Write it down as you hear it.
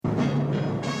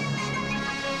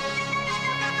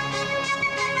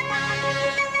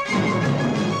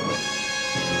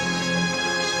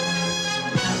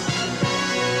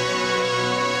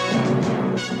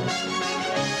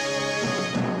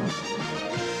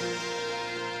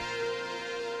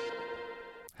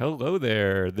Hello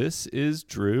there. This is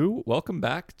Drew. Welcome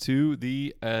back to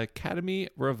the Academy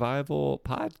Revival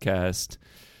podcast.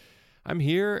 I'm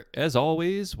here, as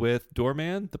always, with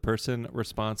Doorman, the person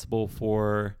responsible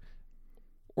for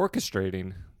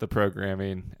orchestrating the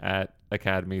programming at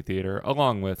Academy Theater,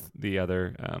 along with the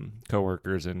other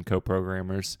co-workers and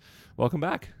co-programmers. Welcome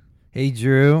back. Hey,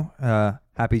 Drew.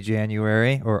 Happy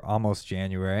January, or almost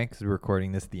January, because we're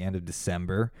recording this at the end of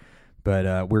December.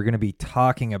 But we're going to be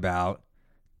talking about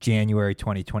January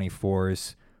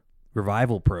 2024's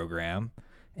revival program,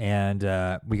 and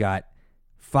we got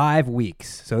 5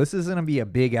 weeks. So this is going to be a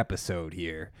big episode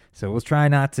here. So we'll try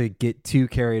not to get too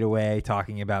carried away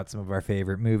talking about some of our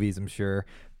favorite movies, I'm sure,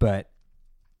 but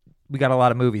we got a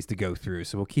lot of movies to go through,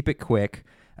 so we'll keep it quick.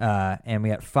 And we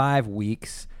got 5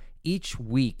 weeks. Each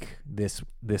week this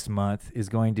month is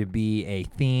going to be a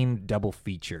themed double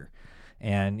feature.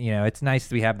 And, you know, it's nice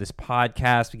that we have this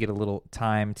podcast. We get a little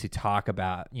time to talk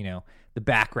about, you know, the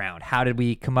background. How did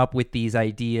we come up with these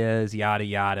ideas, yada,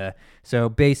 yada. So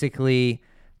basically,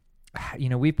 you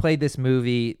know, we played this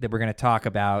movie that we're going to talk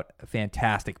about,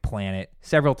 Fantastic Planet,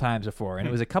 several times before. And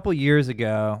it was a couple years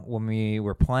ago when we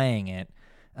were playing it.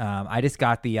 I just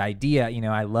got the idea, you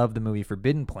know, I love the movie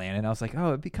Forbidden Planet, and I was like, oh,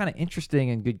 it'd be kind of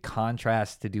interesting and good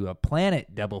contrast to do a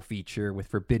planet double feature with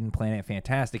Forbidden Planet and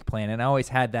Fantastic Planet. And I always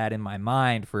had that in my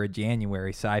mind for a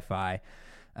January sci-fi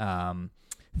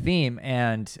theme.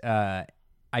 And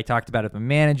I talked about it with my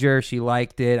manager. She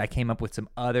liked it. I came up with some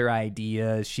other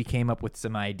ideas. She came up with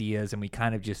some ideas, and we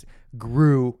kind of just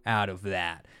grew out of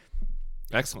that.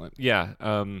 Excellent.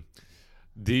 Yeah.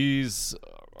 These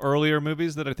earlier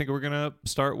movies that I think we're going to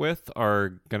start with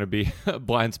are going to be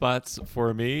blind spots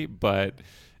for me, but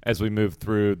as we move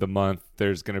through the month,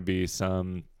 there's going to be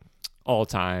some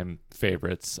all-time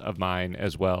favorites of mine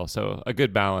as well. So a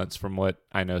good balance from what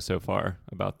I know so far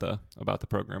about the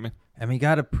programming. And we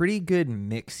got a pretty good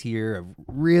mix here of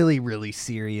really, really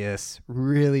serious,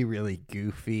 really, really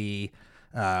goofy,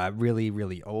 really,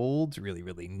 really old, really,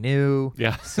 really new.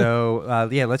 Yeah. So,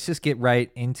 let's just get right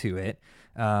into it.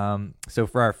 So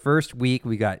for our first week,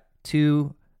 we got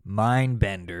 2 Mind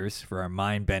Benders for our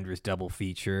Mind Benders double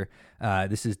feature.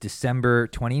 This is December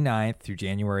 29th through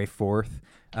January 4th,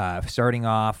 starting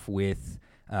off with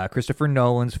Christopher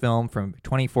Nolan's film from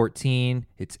 2014.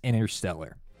 It's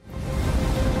Interstellar.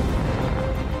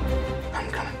 I'm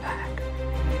coming back.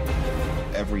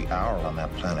 Every hour on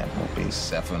that planet will be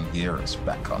 7 years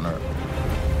back on Earth.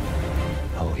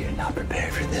 Oh, you're not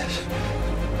prepared for this.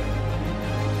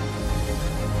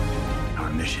 Our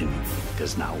mission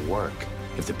does not work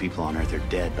if the people on Earth are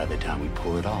dead by the time we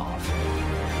pull it off.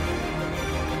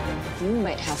 You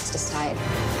might have to decide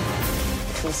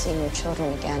between seeing your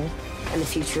children again and the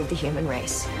future of the human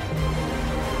race.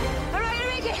 All right,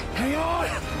 Enrique! Hang on!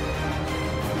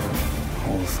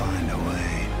 We'll find a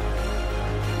way.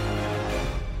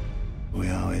 We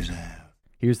always have.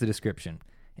 Here's the description.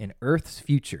 In Earth's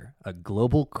future, a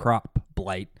global crop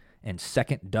blight and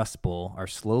second Dust Bowl are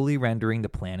slowly rendering the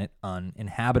planet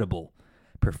uninhabitable.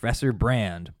 Professor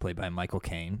Brand, played by Michael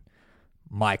Caine,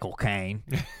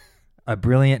 a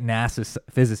brilliant NASA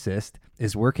physicist,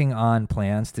 is working on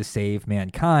plans to save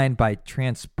mankind by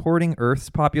transporting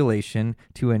Earth's population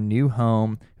to a new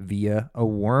home via a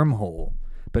wormhole.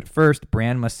 But first,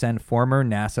 Brand must send former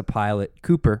NASA pilot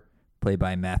Cooper, played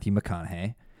by Matthew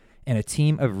McConaughey, and a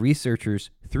team of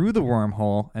researchers through the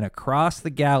wormhole and across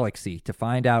the galaxy to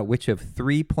find out which of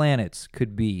 3 planets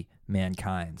could be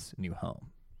mankind's new home.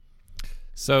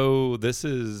 So this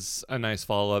is a nice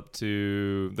follow-up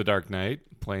to The Dark Knight,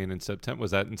 playing in September.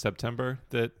 Was that in September?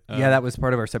 Yeah, that was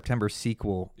part of our September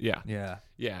sequel. Yeah.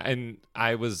 Yeah. And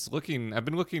I've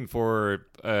been looking for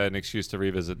an excuse to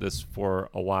revisit this for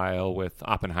a while, with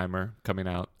Oppenheimer coming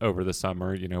out over the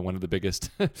summer, you know, one of the biggest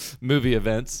movie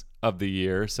events of the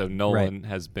year. So Nolan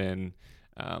has been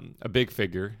a big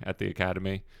figure at the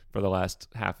Academy for the last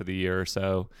half of the year or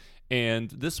so. And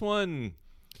this one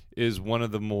is one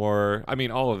of the more, I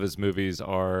mean, all of his movies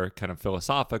are kind of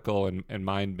philosophical and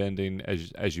mind-bending,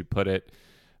 as you put it.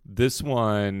 This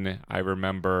one, I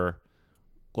remember,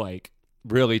 like,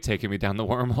 really taking me down the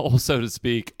wormhole, so to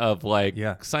speak, of, like,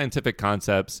 scientific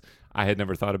concepts I had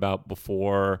never thought about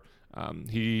before.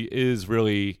 He is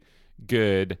really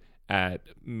good at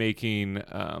making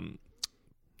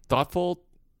thoughtful,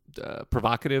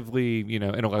 provocatively, you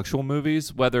know, intellectual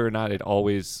movies, whether or not it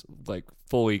always, like,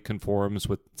 fully conforms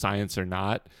with science or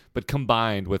not, but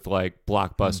combined with, like,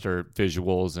 blockbuster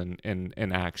visuals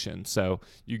and action. So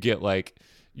you get, like,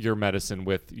 your medicine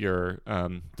with your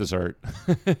dessert.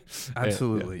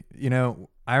 Absolutely. You know,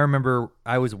 I remember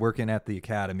I was working at the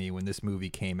Academy when this movie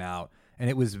came out, and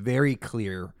it was very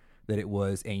clear that it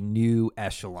was a new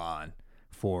echelon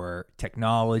for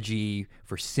technology,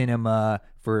 for cinema,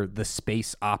 for the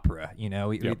space opera. You know,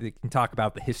 we can talk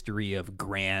about the history of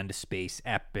grand space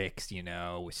epics, you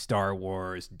know, with Star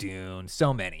Wars, Dune,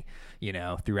 so many, you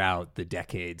know, throughout the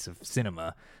decades of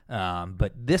cinema.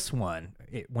 But this one,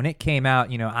 when it came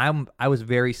out, you know, I was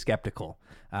very skeptical.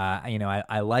 You know,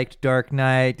 I liked Dark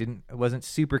Knight, wasn't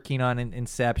super keen on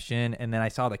Inception, and then I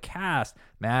saw the cast,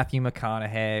 Matthew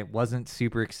McConaughey, wasn't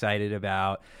super excited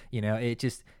about, you know, it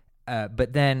just,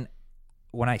 but then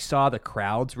when I saw the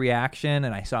crowd's reaction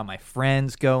and I saw my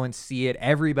friends go and see it,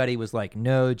 everybody was like,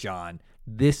 no, John,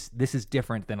 this is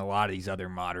different than a lot of these other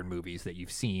modern movies that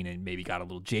you've seen and maybe got a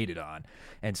little jaded on.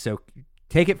 And so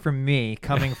take it from me,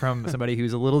 coming from somebody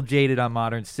who's a little jaded on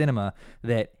modern cinema,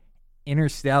 that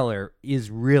Interstellar is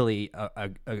really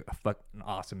a fucking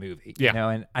awesome movie. Yeah. You know,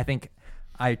 and I think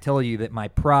I tell you that my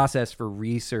process for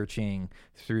researching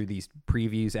through these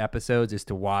previews episodes is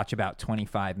to watch about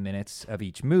 25 minutes of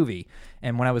each movie.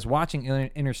 And when I was watching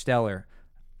Interstellar,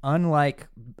 unlike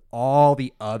all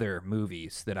the other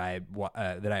movies that I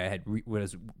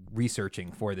was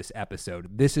researching for this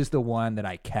episode, this is the one that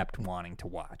I kept wanting to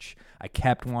watch. I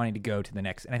kept wanting to go to the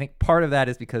next, and I think part of that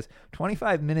is because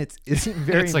 25 minutes isn't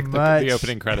very it's like much. the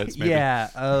opening credits, maybe. Yeah,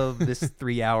 of this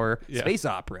 3-hour space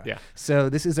opera. Yeah. So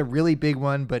this is a really big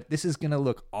one, but this is going to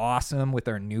look awesome with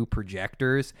our new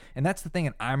projectors. And that's the thing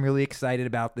that I'm really excited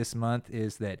about this month,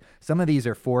 is that some of these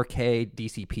are 4K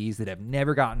DCPs that have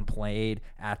never gotten played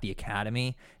at the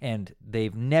Academy, and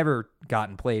they've never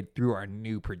gotten played through our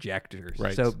new projectors.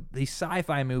 Right. So these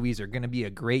sci-fi movies are going to be a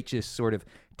great just sort of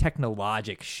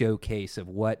technologic showcase of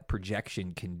what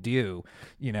projection can do,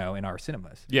 you know, in our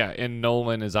cinemas. Yeah, and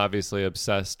Nolan is obviously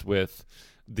obsessed with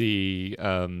the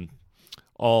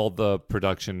all the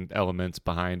production elements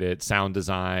behind it, sound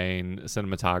design,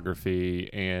 cinematography,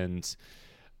 and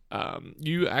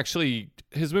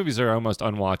his movies are almost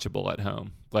unwatchable at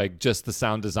home. Like, just the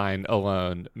sound design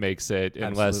alone makes it,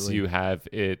 unless Absolutely. you have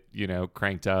it, you know,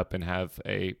 cranked up and have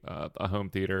a home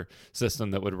theater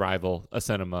system that would rival a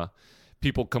cinema.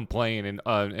 People complain and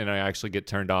I actually get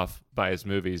turned off by his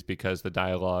movies because the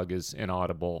dialogue is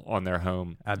inaudible on their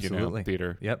home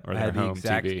theater. Yep. Or I their had the home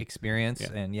exact TV. experience.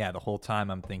 Yeah. And the whole time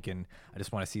I'm thinking, I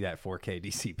just want to see that 4K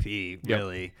DCP, Yep.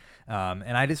 really.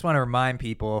 And I just want to remind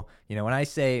people, you know, when I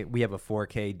say we have a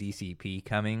 4K DCP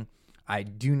coming, I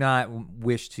do not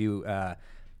wish to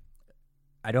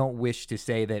I don't wish to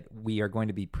say that we are going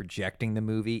to be projecting the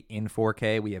movie in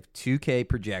 4K. We have 2K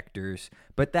projectors,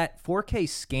 but that 4K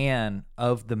scan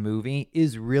of the movie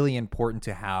is really important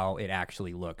to how it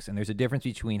actually looks. And there's a difference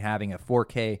between having a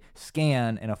 4K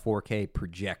scan and a 4K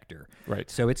projector. Right.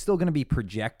 So it's still going to be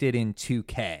projected in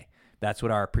 2K. That's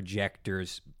what our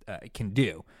projectors can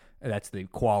do. That's the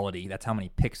quality. That's how many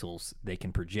pixels they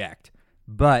can project.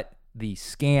 But the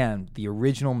scan, the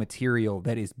original material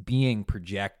that is being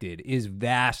projected, is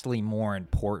vastly more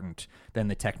important than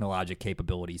the technologic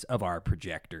capabilities of our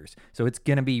projectors. So it's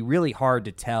going to be really hard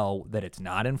to tell that it's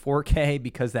not in 4K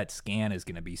because that scan is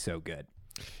going to be so good.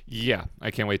 Yeah, I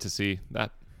can't wait to see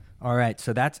that. All right,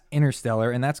 so that's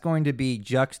Interstellar, and that's going to be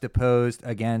juxtaposed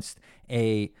against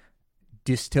a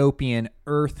dystopian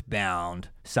Earthbound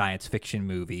science fiction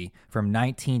movie from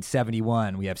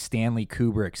 1971. We have Stanley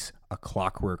Kubrick's A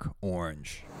Clockwork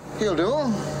Orange. He'll do.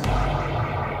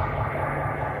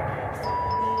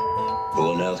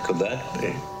 Who on earth could that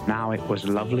be? Now it was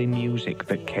lovely music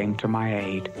that came to my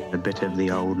aid, a bit of the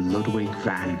old Ludwig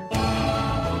van.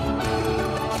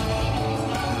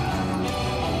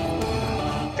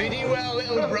 Pretty well,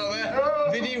 little brother.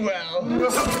 Pretty well.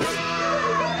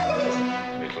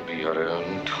 It'll be your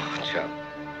own torture.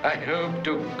 I hope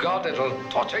to God it'll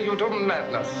torture you to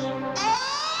madness.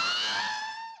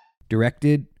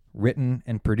 Directed, written,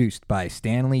 and produced by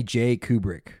Stanley J.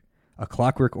 Kubrick. A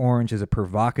Clockwork Orange is a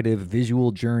provocative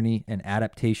visual journey and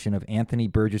adaptation of Anthony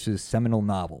Burgess's seminal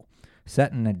novel.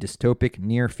 Set in a dystopic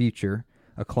near future,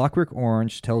 A Clockwork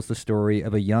Orange tells the story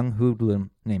of a young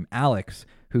hoodlum named Alex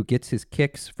who gets his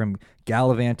kicks from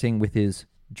gallivanting with his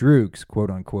droogs,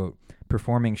 quote-unquote,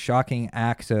 performing shocking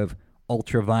acts of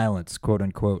ultra-violence,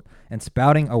 quote-unquote, and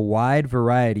spouting a wide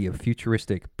variety of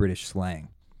futuristic British slang.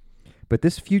 But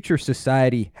this future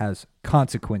society has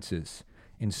consequences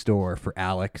in store for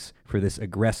Alex for this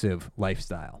aggressive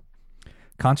lifestyle.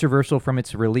 Controversial from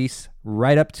its release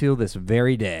right up till this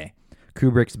very day,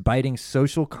 Kubrick's biting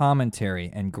social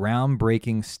commentary and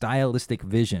groundbreaking stylistic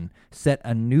vision set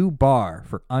a new bar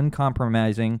for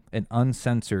uncompromising and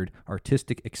uncensored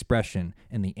artistic expression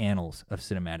in the annals of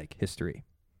cinematic history.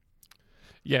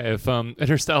 Yeah, if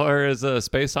Interstellar is a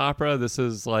space opera, this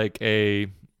is like a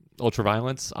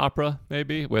ultraviolence opera,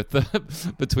 maybe, with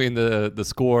the between the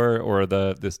score or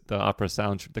the opera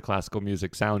sound, the classical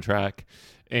music soundtrack,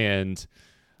 and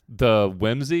the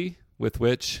whimsy with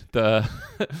which the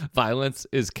violence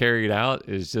is carried out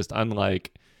is just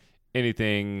unlike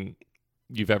anything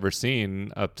you've ever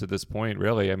seen up to this point,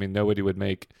 really. I mean, nobody would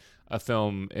make a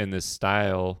film in this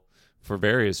style for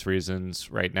various reasons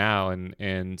right now,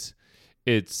 and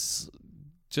it's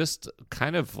just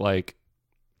kind of like,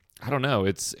 I don't know,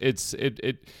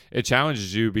 it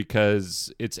challenges you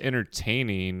because it's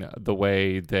entertaining the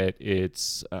way that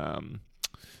it's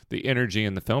the energy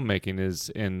in the filmmaking is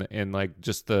in like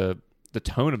just the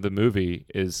tone of the movie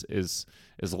is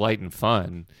light and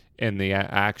fun, and the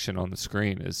action on the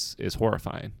screen is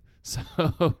horrifying. So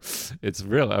it's a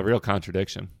real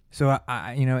contradiction. So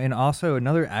I and also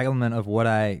another element of what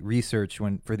I research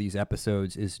for these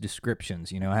episodes is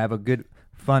descriptions. I have a good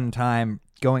fun time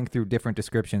going through different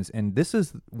descriptions, and this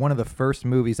is one of the first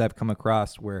movies I've come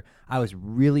across where I was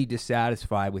really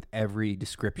dissatisfied with every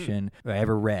description I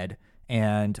ever read,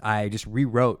 and I just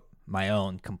rewrote my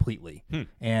own completely.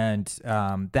 And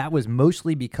that was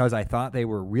mostly because I thought they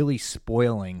were really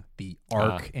spoiling the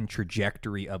arc and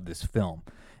trajectory of this film.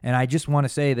 And I just want to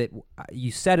say that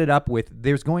you set it up with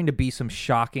there's going to be some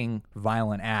shocking,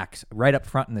 violent acts right up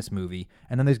front in this movie,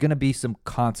 and then there's going to be some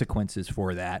consequences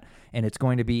for that, and it's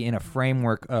going to be in a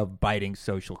framework of biting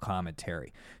social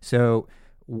commentary. So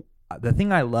the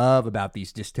thing I love about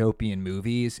these dystopian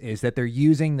movies is that they're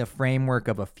using the framework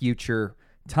of a future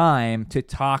time to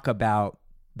talk about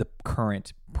the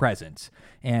current present.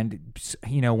 And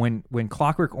when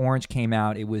Clockwork Orange came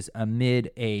out, it was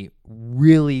amid a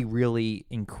really, really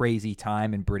crazy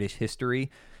time in British history,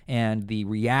 and the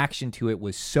reaction to it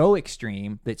was so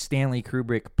extreme that Stanley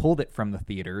Kubrick pulled it from the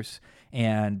theaters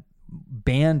and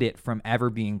banned it from ever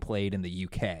being played in the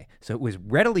UK. So it was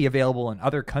readily available in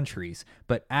other countries,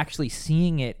 but actually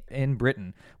seeing it in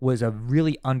Britain was a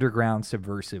really underground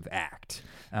subversive act.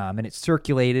 And it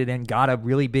circulated and got a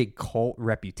really big cult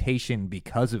reputation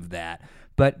because of that.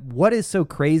 But what is so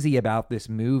crazy about this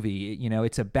movie,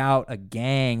 it's about a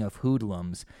gang of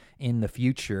hoodlums in the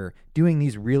future doing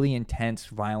these really intense,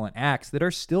 violent acts that are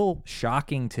still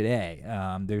shocking today.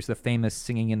 There's the famous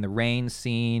Singing in the Rain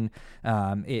scene.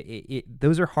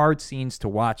 Those are hard scenes to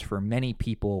watch for many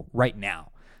people right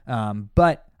now.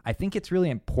 But I think it's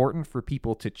really important for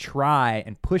people to try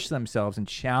and push themselves and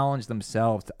challenge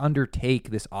themselves to undertake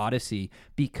this odyssey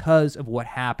because of what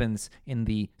happens in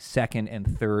the second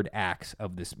and third acts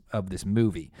of this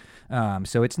movie.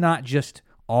 So it's not just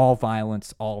all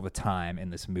violence all the time in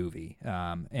this movie.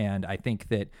 And I think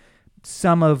that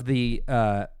some of the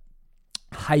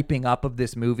hyping up of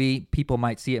this movie, people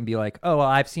might see it and be like, oh, well,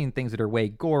 I've seen things that are way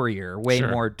gorier, way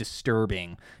more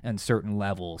disturbing on certain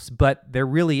levels. But there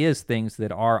really is things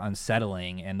that are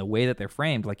unsettling, and the way that they're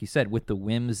framed, like you said, with the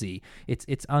whimsy,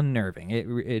 it's unnerving.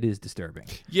 It is disturbing.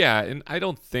 Yeah, and I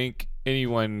don't think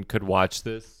anyone could watch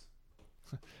this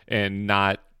and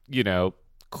not,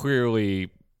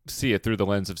 clearly see it through the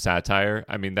lens of satire.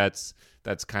 I mean, that's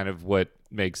kind of what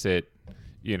makes it,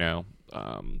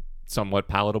 somewhat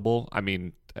palatable. I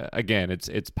mean, again,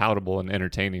 it's palatable and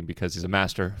entertaining because he's a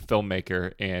master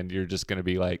filmmaker, and you're just going to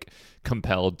be like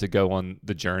compelled to go on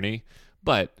the journey.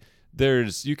 But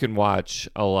you can watch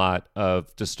a lot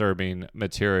of disturbing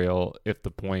material if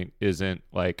the point isn't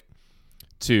like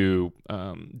to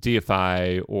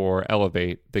deify or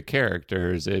elevate the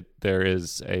characters. There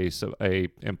is a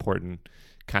important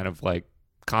kind of like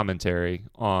commentary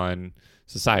on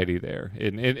society there,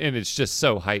 and it's just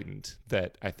so heightened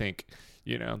that I think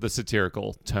the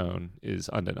satirical tone is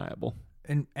undeniable.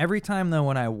 And every time though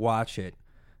when I watch it,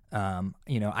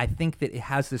 I think that it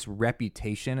has this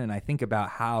reputation, and I think about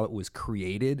how it was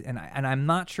created, and I'm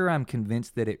not sure I'm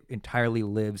convinced that it entirely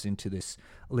lives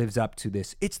up to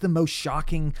this it's the most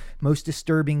shocking, most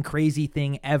disturbing, crazy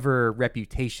thing ever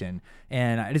reputation.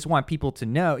 And I just want people to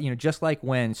know, just like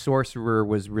when Sorcerer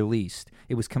was released,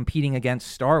 it was competing against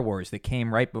Star Wars that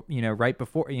came right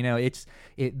before.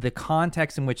 The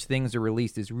context in which things are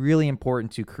released is really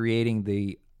important to creating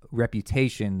the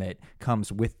reputation that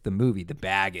comes with the movie, the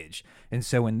baggage. And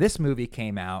so when this movie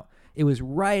came out, it was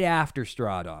right after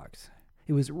Straw Dogs.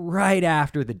 It was right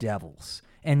after The Devils.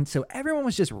 And so everyone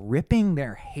was just ripping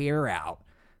their hair out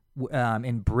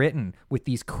in Britain with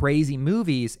these crazy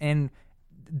movies. And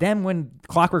then when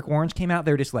Clockwork Orange came out,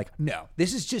 they were just like, no,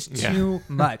 this is just too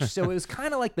much. So it was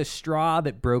kind of like the straw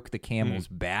that broke the camel's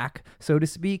back, so to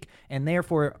speak. And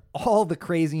therefore, all the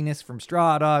craziness from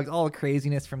Straw Dogs, all the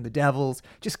craziness from The Devils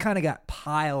just kind of got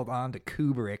piled onto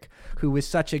Kubrick, who was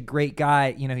such a great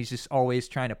guy. You know, he's just always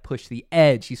trying to push the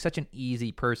edge. He's such an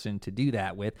easy person to do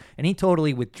that with. And he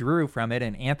totally withdrew from it.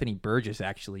 And Anthony Burgess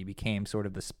actually became sort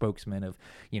of the spokesman of,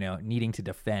 you know, needing to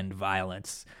defend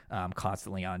violence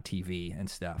constantly on TV and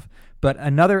stuff. But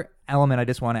another element I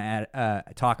just want to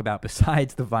talk about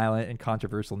besides the violent and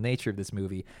controversial nature of this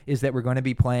movie is that we're going to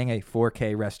be playing a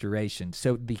 4K restoration.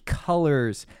 So the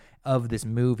colors of this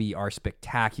movie are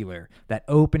spectacular. That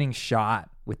opening shot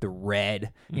with the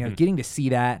red, you know, getting to see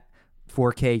that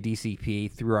 4K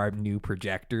DCP through our new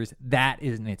projectors, that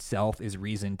in itself is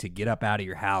reason to get up out of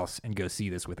your house and go see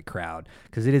this with a crowd,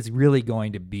 because it is really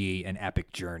going to be an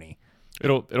epic journey.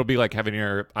 It'll be like having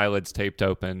your eyelids taped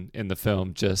open in the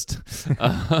film, just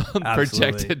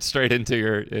projected straight into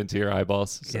your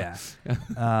eyeballs. So. Yeah.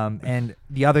 And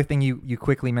the other thing you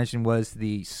quickly mentioned was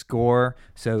the score.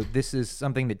 So this is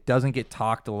something that doesn't get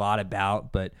talked a lot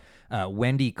about, but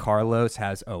Wendy Carlos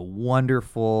has a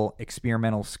wonderful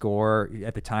experimental score.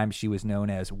 At the time, she was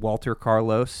known as Walter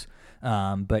Carlos.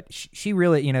 But she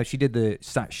really, you know, she did the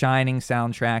Shining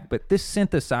soundtrack, but this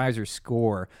synthesizer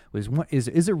score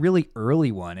is a really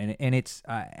early one, and it's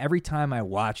every time I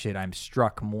watch it, I'm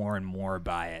struck more and more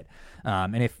by it.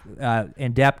 And if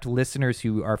in-depth listeners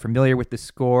who are familiar with the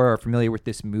score or familiar with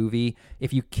this movie,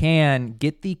 if you can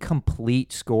get the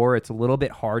complete score, it's a little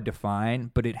bit hard to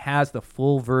find, but it has the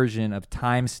full version of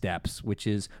Time Steps, which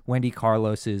is Wendy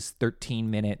Carlos's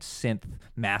 13-minute synth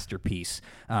masterpiece,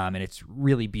 and it's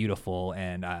really beautiful,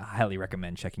 and I highly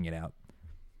recommend checking it out.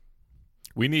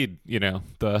 We need, you know,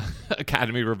 the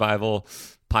Academy Revival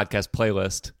podcast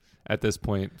playlist at this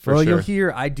point, for sure. You'll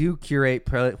hear I do curate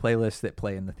playlists that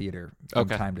play in the theater from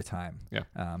time to time. Yeah.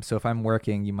 So if I'm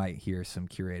working, you might hear some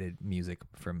curated music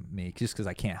from me, just because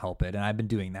I can't help it. And I've been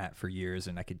doing that for years,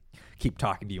 and I could keep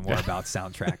talking to you more about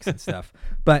soundtracks and stuff.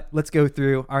 But let's go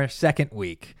through our second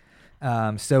week.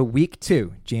 So week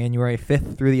 2, January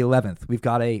 5th through the 11th, we've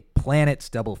got a Planets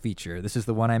double feature. This is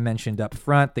the one I mentioned up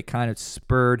front that kind of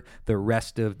spurred the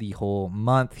rest of the whole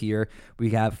month here.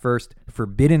 We have first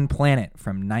Forbidden Planet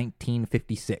from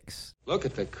 1956. Look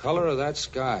at the color of that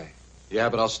sky. Yeah,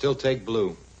 but I'll still take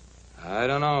blue. I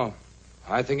don't know.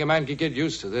 I think a man could get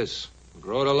used to this.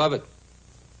 Grow to love it.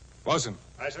 Wilson.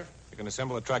 Aye, sir. You can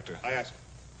assemble a tractor. Aye, aye, sir.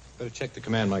 Better check the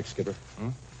command mic, Skipper.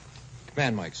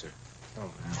 Command mic, sir. Oh,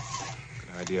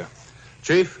 good idea.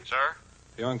 Chief? Sir?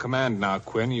 You're in command now,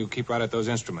 Quinn. You keep right at those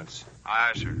instruments.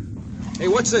 Aye, sir. Hey,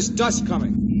 what's this dust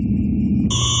coming?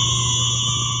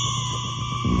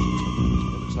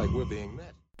 It looks like we're being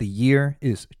met. The year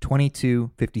is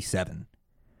 2257.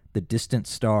 The distant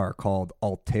star called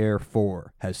Altair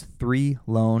 4 has 3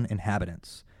 lone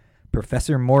inhabitants.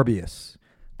 Professor Morbius,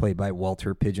 played by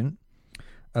Walter Pidgeon,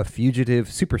 a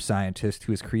fugitive super scientist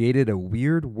who has created a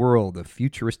weird world of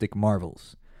futuristic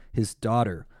marvels. His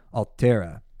daughter,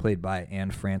 Altera, played by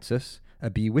Anne Francis, a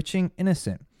bewitching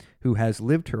innocent who has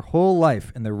lived her whole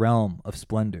life in the realm of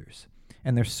splendors.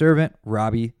 And their servant,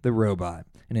 Robbie the Robot,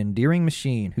 an endearing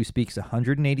machine who speaks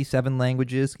 187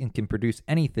 languages and can produce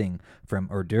anything from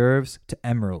hors d'oeuvres to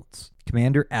emeralds.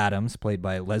 Commander Adams, played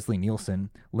by Leslie Nielsen,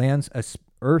 lands a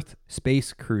Earth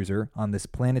space cruiser on this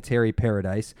planetary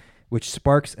paradise, which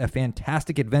sparks a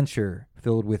fantastic adventure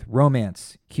filled with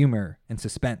romance, humor, and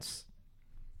suspense.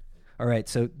 All right,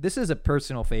 so this is a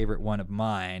personal favorite one of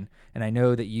mine, and I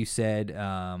know that you said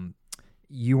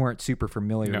you weren't super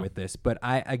familiar with this, but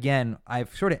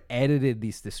I've sort of edited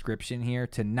this description here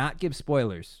to not give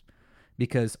spoilers,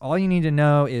 because all you need to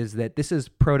know is that this is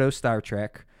proto Star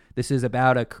Trek. This is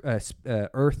about a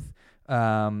Earth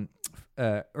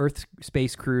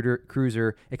space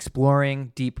cruiser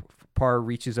exploring deep far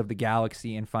reaches of the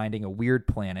galaxy and finding a weird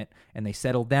planet, and they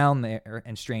settle down there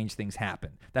and strange things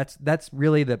happen. That's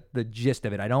really the gist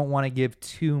of it. I don't want to give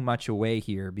too much away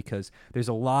here because there's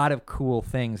a lot of cool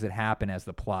things that happen as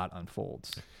the plot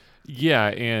unfolds. Yeah,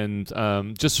 and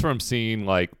just from seeing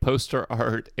like poster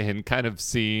art and kind of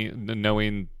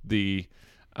knowing the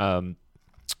analog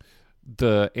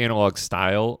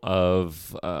style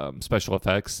of special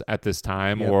effects at this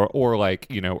time, yep. or like,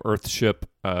 you know, Earthship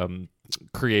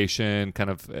creation kind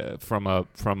of from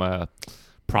a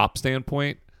prop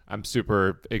standpoint, I'm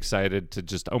super excited to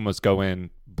just almost go in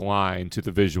blind to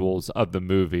the visuals of the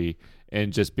movie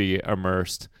and just be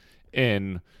immersed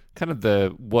in kind of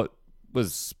what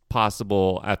was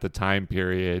possible at the time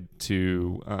period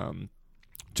to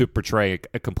to portray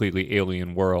a completely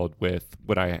alien world with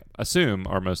what I assume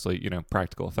are mostly,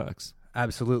 practical effects.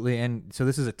 Absolutely. And so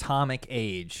this is Atomic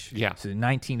Age. Yeah. So the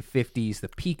 1950s, the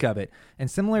peak of it.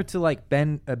 And similar to like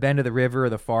Bend of the River or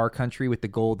The Far Country with the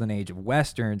golden age of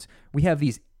Westerns, we have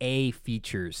these A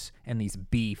features and these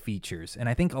B features. And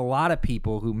I think a lot of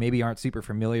people who maybe aren't super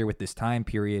familiar with this time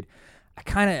period, I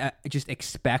kind of just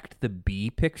expect the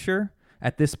B picture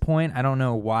at this point. I don't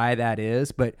know why that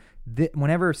is, but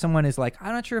whenever someone is like,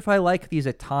 I'm not sure if I like these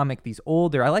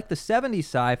older, I like the 70s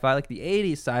sci-fi, I like the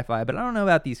 80s sci-fi, but I don't know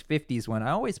about these 50s one.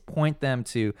 I always point them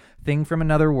to Thing from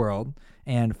Another World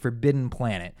and Forbidden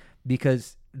Planet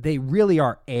because they really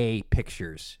are A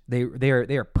pictures. They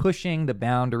are pushing the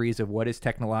boundaries of what is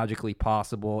technologically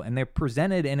possible, and they're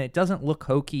presented, and it doesn't look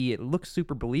hokey. It looks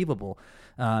super believable.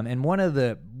 And one of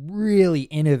the really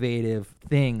innovative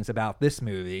things about this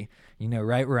movie,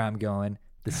 right where I'm going,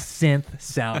 the synth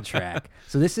soundtrack.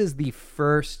 So this is the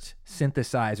first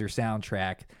synthesizer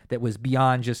soundtrack that was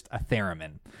beyond just a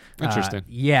theremin. Interesting.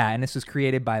 And this was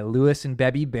created by Louis and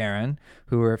Bebby Barron,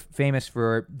 who are famous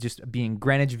for just being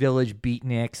Greenwich Village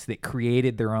beatniks that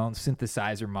created their own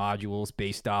synthesizer modules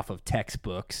based off of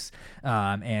textbooks,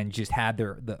 and just had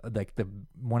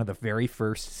one of the very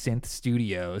first synth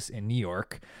studios in New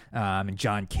York. And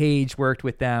John Cage worked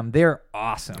with them. They're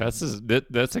awesome.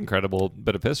 That's incredible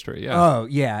bit of history. Yeah. Oh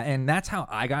yeah, and that's how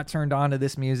I got turned on to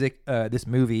this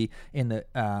movie in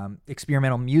the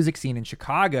experimental music scene in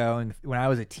Chicago. And when I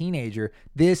was a teenager,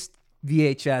 this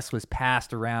VHS was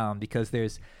passed around because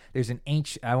there's an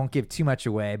ancient, I won't give too much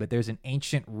away, but there's an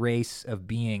ancient race of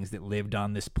beings that lived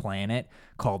on this planet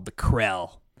called the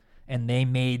Krell. And they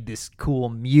made this cool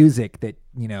music that,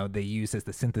 they use as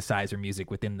the synthesizer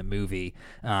music within the movie,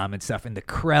 and stuff. And the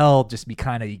Krell just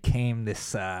became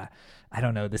this,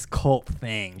 this cult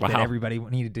thing that everybody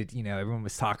needed to, everyone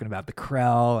was talking about the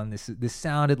Krell, and this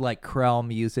sounded like Krell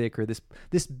music, or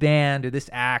this band or this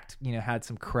act, had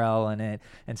some Krell in it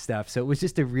and stuff. So it was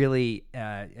just a really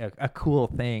a cool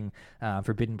thing,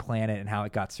 Forbidden Planet, and how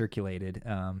it got circulated.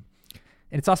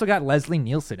 And it's also got Leslie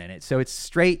Nielsen in it. So it's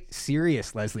straight,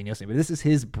 serious Leslie Nielsen. But this is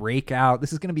his breakout.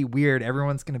 This is going to be weird.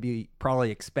 Everyone's going to be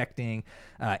probably expecting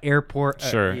Airplane,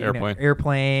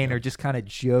 or just kind of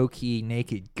jokey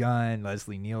Naked Gun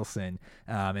Leslie Nielsen.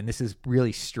 And this is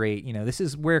really straight. This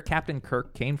is where Captain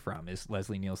Kirk came from, is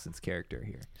Leslie Nielsen's character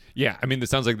here. Yeah, I mean, it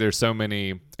sounds like there's so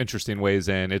many interesting ways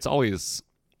in. It's always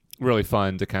really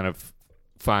fun to kind of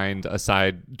find a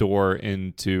side door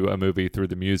into a movie through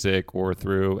the music or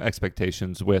through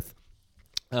expectations with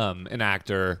an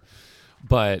actor,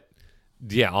 but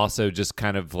also just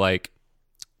kind of like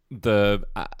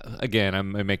again,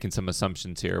 I'm making some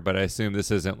assumptions here, but I assume this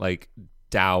isn't like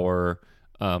dour,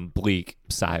 bleak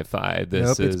sci-fi.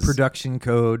 This is it's production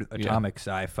code atomic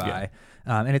sci-fi,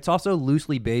 and it's also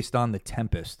loosely based on The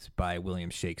Tempest by William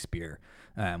Shakespeare.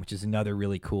 Which is another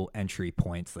really cool entry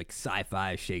point. It's like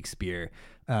sci-fi Shakespeare.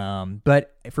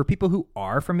 But for people who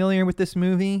are familiar with this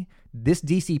movie, this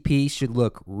DCP should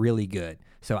look really good.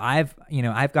 So I've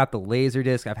got the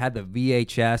Laserdisc, I've had the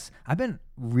VHS. I've been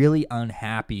really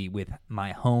unhappy with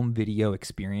my home video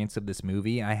experience of this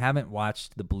movie. I haven't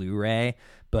watched the Blu-ray,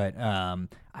 but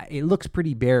it looks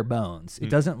pretty bare bones. It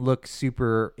doesn't look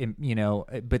super,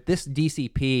 but this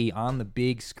DCP on the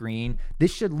big screen,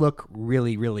 this should look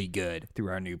really, really good through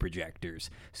our new projectors.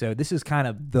 So this is kind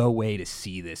of the way to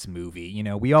see this movie.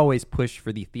 We always push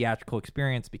for the theatrical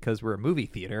experience because we're a movie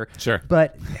theater. Sure.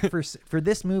 But for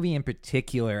this movie in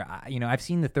particular, I've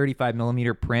seen the 35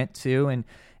 millimeter print too, and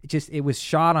it was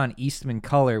shot on Eastman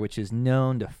color, which is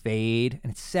known to fade,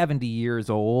 and it's 70 years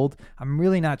old. I'm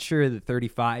really not sure that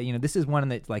 35, this is one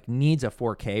that like needs a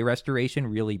 4K restoration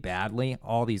really badly.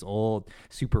 All these old,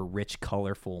 super rich,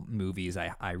 colorful movies,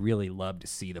 I really love to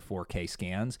see the 4K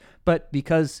scans, but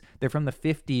because they're from the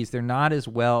 50s, they're not as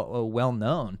well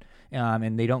known.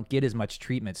 And they don't get as much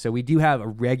treatment. So we do have a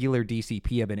regular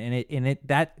DCP of it, and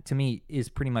that to me is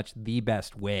pretty much the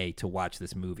best way to watch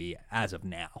this movie as of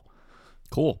now.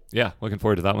 Cool. Yeah, looking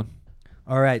forward to that one.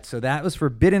 All right, so that was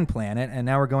Forbidden Planet, and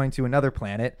now we're going to another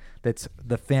planet that's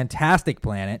the Fantastic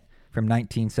Planet from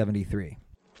 1973.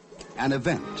 An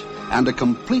event and a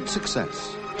complete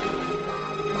success.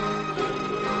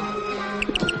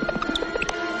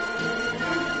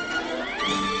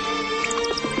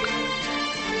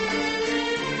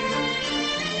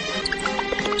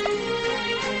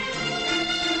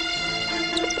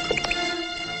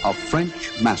 A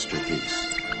French masterpiece.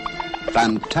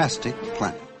 Fantastic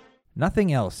Planet.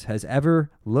 Nothing else has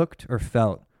ever looked or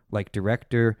felt like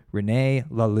director René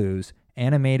Laloux's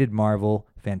animated marvel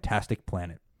Fantastic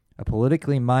Planet, a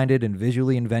politically minded and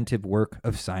visually inventive work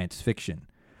of science fiction.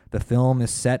 The film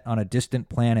is set on a distant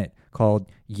planet called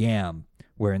Yam,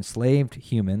 where enslaved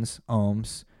humans,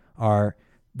 Ohms, are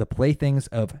the playthings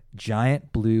of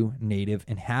giant blue native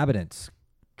inhabitants.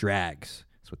 Drags,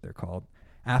 that's what they're called.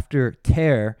 After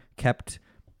Ter, kept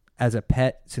as a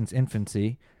pet since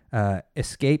infancy,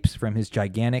 escapes from his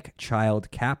gigantic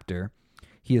child captor,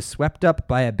 he is swept up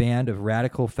by a band of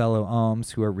radical fellow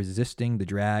Ohms who are resisting the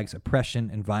Drag's oppression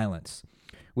and violence.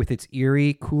 With its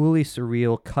eerie, coolly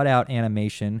surreal cutout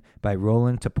animation by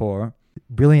Roland Topor,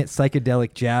 brilliant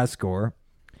psychedelic jazz score,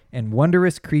 and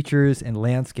wondrous creatures and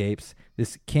landscapes,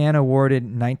 this Cannes-awarded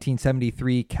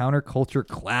 1973 counterculture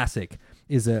classic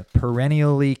is a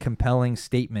perennially compelling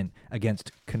statement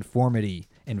against conformity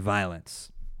and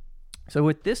violence. So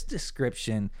with this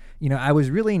description, I was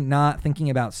really not thinking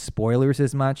about spoilers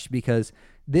as much because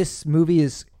this movie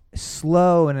is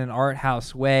slow in an art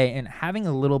house way, and having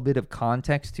a little bit of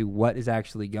context to what is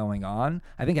actually going on,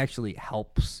 I think actually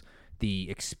helps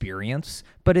the experience,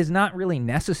 but is not really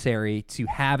necessary to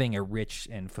having a rich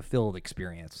and fulfilled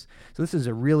experience. So this is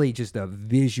really just a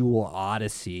visual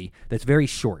odyssey that's very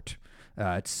short.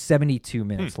 It's 72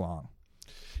 minutes long.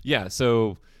 Yeah,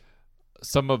 so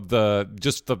some of the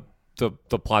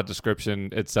plot description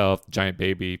itself, giant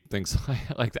baby, things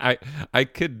like I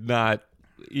can't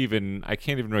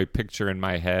even really picture in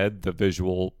my head the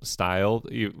visual style.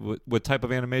 What type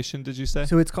of animation did you say?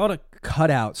 So it's called a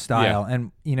cutout style. Yeah.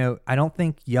 And, I don't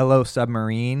think Yellow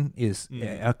Submarine is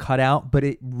a cutout, but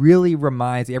it really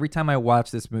reminds, every time I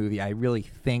watch this movie, I really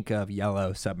think of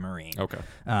Yellow Submarine. Okay.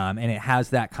 And it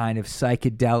has that kind of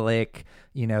psychedelic,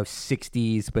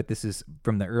 60s, but this is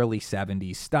from the early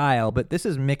 70s style. But this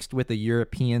is mixed with a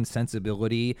European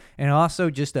sensibility and also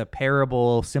just a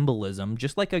parable symbolism,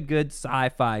 just like a good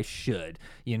sci-fi should.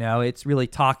 It's really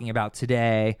talking about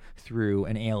today through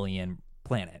an alien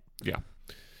planet. Yeah.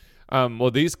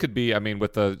 Well, these could be,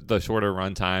 with the shorter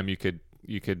runtime,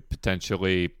 you could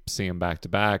potentially see them back to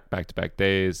back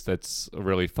days. That's a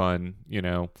really fun,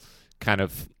 kind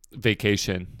of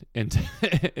vacation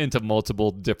into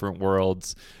multiple different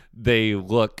worlds. They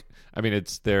look,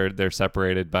 they're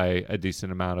separated by a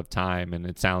decent amount of time, and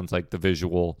it sounds like the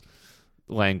visual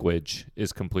language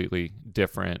is completely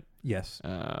different. Yes.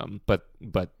 But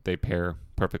they pair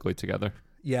perfectly together.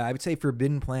 Yeah, I would say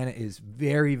Forbidden Planet is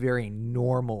very, very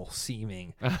normal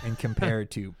seeming and compared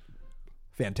to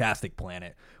Fantastic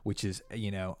Planet, which is,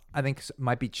 I think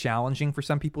might be challenging for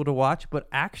some people to watch, but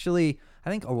actually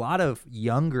I think a lot of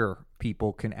younger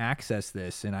people can access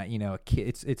this, and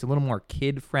it's a little more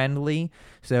kid friendly.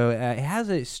 So it has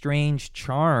a strange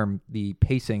charm, the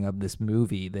pacing of this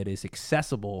movie, that is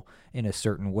accessible in a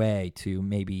certain way to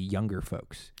maybe younger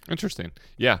folks. Interesting.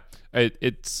 Yeah,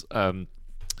 it's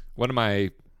one of my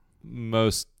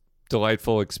most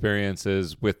delightful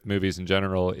experiences with movies in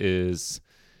general is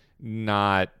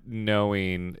not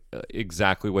knowing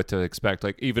exactly what to expect.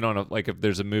 Like even on if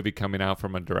there's a movie coming out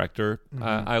from a director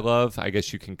I love, I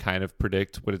guess you can kind of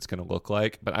predict what it's going to look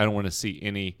like, but I don't want to see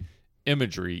any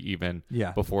imagery even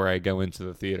before I go into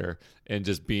the theater, and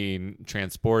just being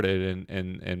transported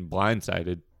and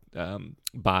blindsided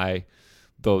by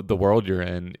the world you're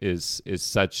in is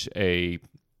such a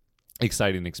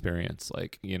exciting experience.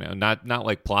 Not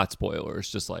like plot spoilers,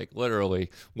 just like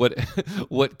literally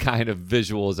what kind of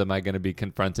visuals am I going to be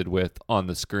confronted with on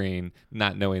the screen,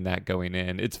 not knowing that going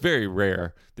in. It's very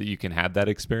rare that you can have that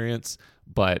experience,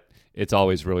 but it's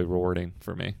always really rewarding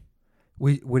for me.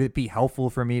 Would it be helpful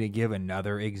for me to give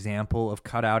another example of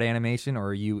cutout animation, or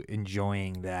are you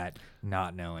enjoying that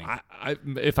not knowing?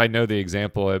 If I know the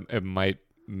example, it might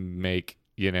make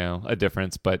a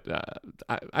difference, but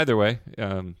either way.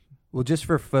 Well, just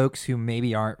for folks who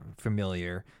maybe aren't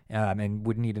familiar and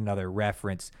would need another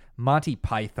reference, Monty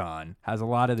Python has a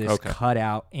lot of this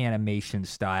cutout animation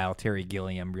style. Terry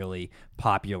Gilliam really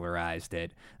popularized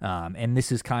it. And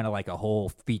this is kind of like a whole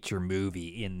feature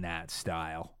movie in that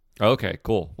style. Okay,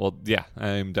 cool. Well, yeah,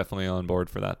 I'm definitely on board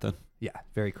for that then. Yeah,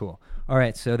 very cool. All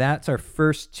right, so that's our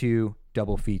first two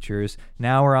double features.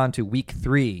 Now we're on to week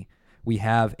 3. We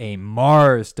have a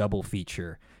Mars double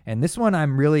feature. And this one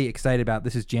I'm really excited about.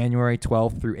 This is January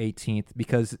 12th through 18th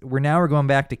because we're going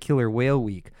back to Killer Whale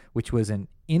Week, which was an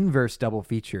inverse double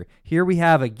feature. Here we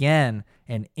have, again,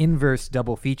 an inverse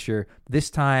double feature, this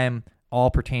time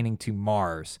all pertaining to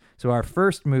Mars. So our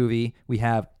first movie, we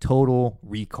have Total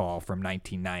Recall from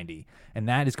 1990, and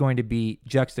that is going to be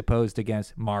juxtaposed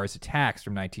against Mars Attacks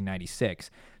from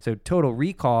 1996. So Total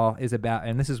Recall is about,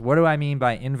 and this is, what do I mean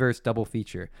by inverse double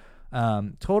feature?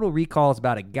 Total Recall is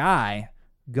about a guy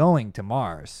going to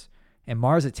Mars, and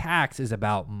Mars Attacks is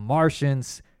about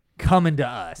Martians coming to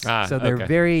us. So they're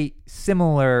very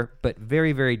similar but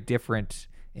very, very different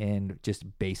and just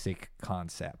basic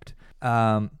concept.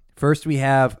 First, we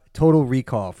have Total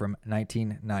Recall from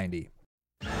 1990.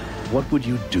 What would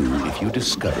you do if you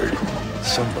discovered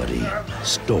somebody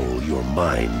stole your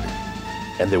mind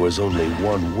and there was only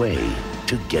one way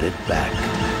to get it back?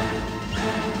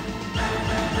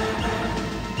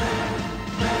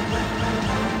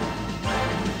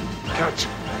 Cut.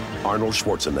 Arnold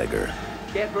Schwarzenegger.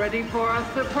 Get ready for a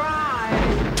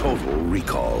surprise. Total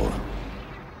Recall.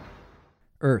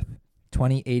 Earth,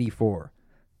 2084.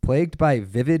 Plagued by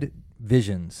vivid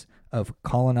visions of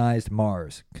colonized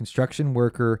Mars, construction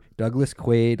worker Douglas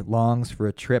Quaid longs for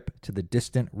a trip to the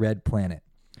distant red planet.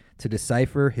 To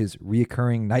decipher his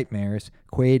reoccurring nightmares,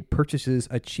 Quaid purchases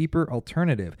a cheaper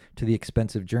alternative to the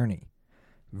expensive journey.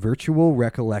 Virtual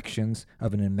recollections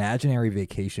of an imaginary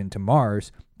vacation to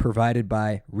Mars provided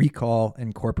by Recall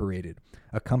Incorporated,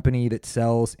 a company that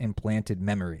sells implanted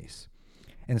memories.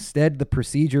 Instead, the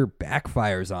procedure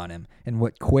backfires on him, and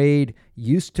what Quaid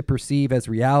used to perceive as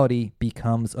reality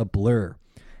becomes a blur.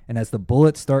 And as the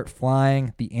bullets start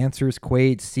flying, the answers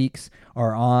Quaid seeks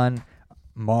are on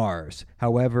Mars.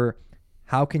 However,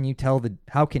 how can he tell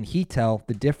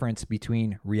the difference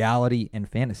between reality and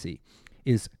fantasy?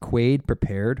 Is Quaid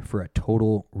prepared for a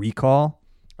total recall?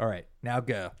 All right, now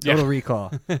go. Total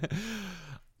recall.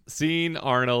 Seeing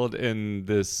Arnold in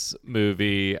this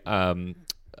movie,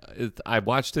 I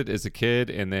watched it as a kid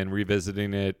and then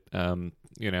revisiting it, in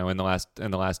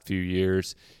the last few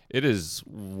years. It is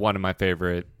one of my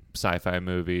favorite sci-fi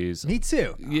movies. Me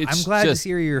too. I'm glad to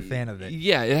hear you're a fan of it.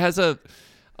 Yeah, it has a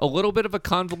little bit of a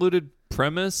convoluted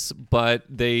premise, but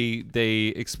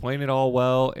they explain it all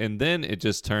well, and then it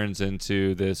just turns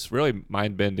into this really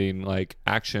mind-bending like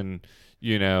action,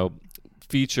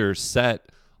 feature set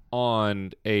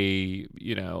on a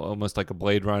almost like a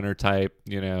Blade Runner type,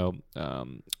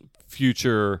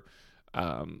 future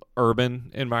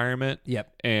urban environment.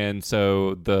 Yep. And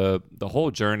so the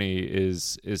whole journey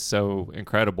is so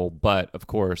incredible, but of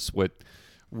course what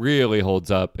really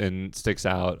holds up and sticks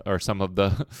out are some of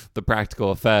the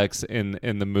practical effects in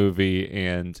the movie,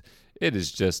 and it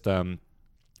is just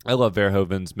I love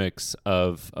Verhoeven's mix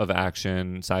of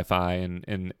action, sci-fi,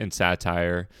 and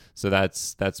satire. So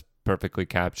that's perfectly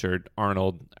captured.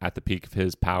 Arnold at the peak of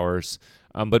his powers,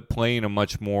 but playing a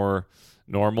much more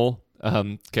normal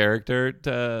character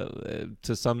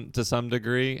to some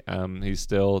degree. He's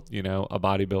still a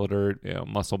bodybuilder,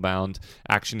 muscle-bound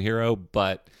action hero,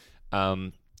 but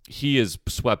he is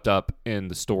swept up in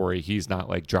the story. He's not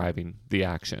like driving the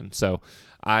action. So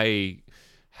I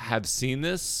have seen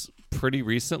this pretty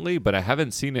recently, but I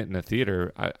haven't seen it in a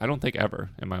theater. I don't think ever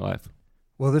in my life.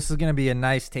 Well, this is going to be a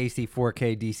nice, tasty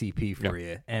 4K DCP for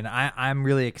you, and I'm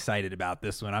really excited about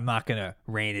this one. I'm not going to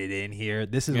rein it in here.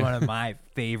 This is one of my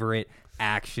favorite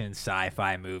action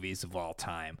sci-fi movies of all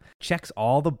time. Checks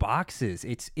all the boxes.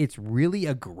 It's really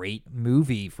a great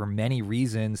movie for many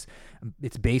reasons.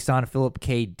 It's based on a Philip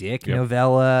K. Dick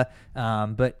novella,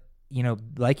 but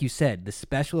like you said, the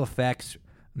special effects,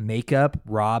 makeup,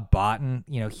 Rob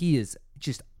Bottin, he is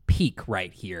just peak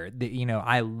right here.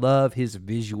 I love his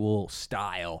visual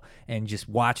style, and just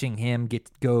watching him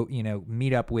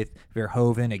meet up with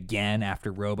Verhoeven again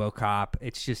after RoboCop.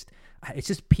 It's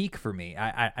just peak for me.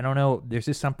 I don't know. There's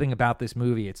just something about this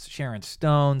movie. It's Sharon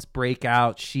Stone's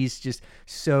breakout. She's just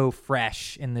so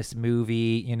fresh in this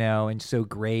movie, and so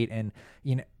great. And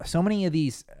so many of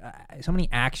these, so many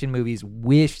action movies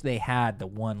wish they had the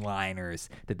one-liners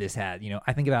that this had.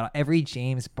 I think about every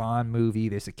James Bond movie.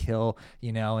 There's a kill,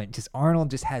 and just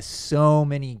Arnold just has so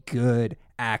many good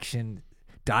action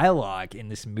dialogue in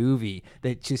this movie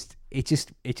that it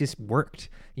just worked.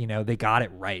 They got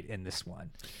it right in this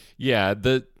one. Yeah,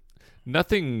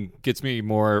 nothing gets me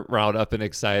more riled up and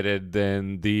excited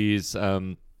than these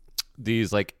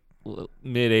like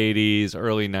mid 80s,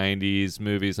 early 90s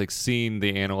movies, like seeing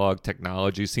the analog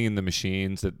technology, seeing the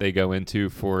machines that they go into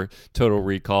for Total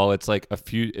Recall. It's like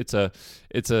it's a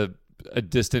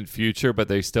distant future, but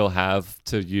they still have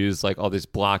to use like all these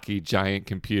blocky giant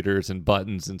computers and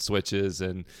buttons and switches,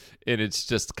 and it's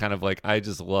just kind of like, I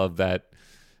just love that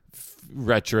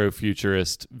retro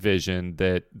futurist vision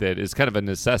that is kind of a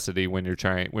necessity when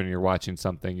you're watching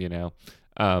something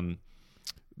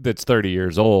that's 30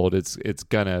 years old. It's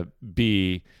gonna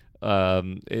be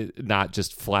not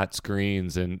just flat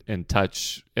screens and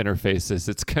touch interfaces.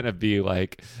 It's gonna be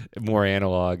like more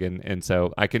analog, and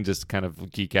so I can just kind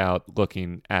of geek out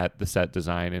looking at the set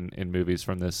design in movies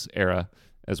from this era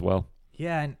as well.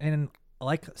 Yeah, and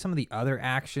like some of the other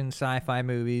action sci-fi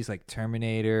movies like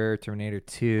Terminator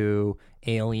 2,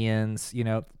 Aliens,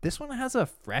 this one has a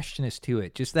freshness to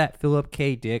it. Just that Philip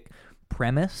K. Dick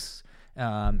premise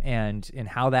and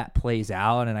how that plays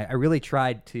out. And I really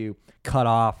tried to cut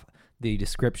off the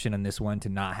description in this one to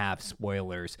not have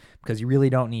spoilers, because you really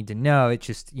don't need to know. It's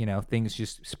just, things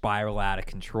just spiral out of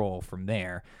control from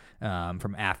there,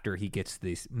 from after he gets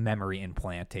this memory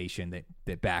implantation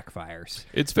that backfires.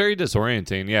 It's very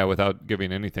disorienting, without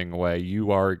giving anything away. You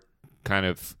are kind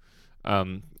of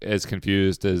as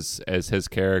confused as his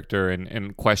character,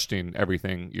 and questioning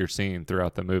everything you're seeing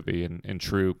throughout the movie in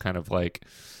true kind of like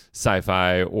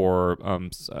sci-fi or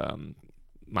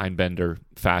mindbender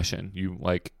fashion.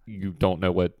 You don't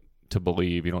know what to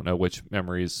believe. You don't know which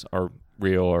memories are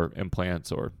real or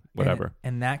implants or whatever.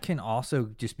 And that can also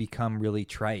just become really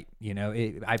trite.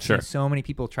 I've seen so many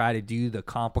people try to do the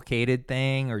complicated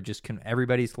thing, or just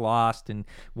everybody's lost and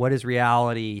what is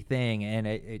reality thing. And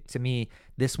it to me,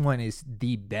 this one is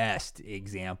the best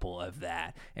example of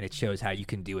that, and it shows how you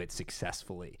can do it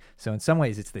successfully. So in some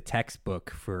ways, it's the textbook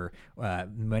for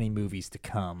many movies to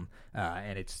come,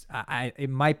 and it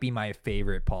might be my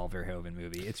favorite Paul Verhoeven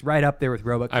movie. It's right up there with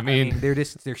RoboCop. I mean,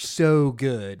 they're so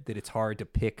good that it's hard to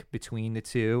pick between the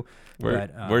two.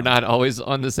 We're not always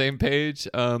on the same page,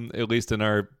 at least in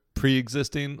our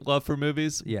pre-existing love for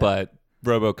movies. Yeah. But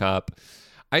RoboCop,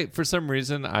 for some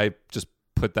reason, I just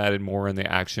put that in more in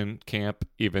the action camp,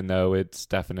 even though it's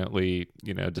definitely,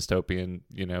 dystopian,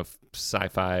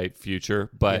 sci-fi future.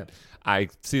 But I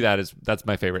see that's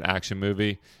my favorite action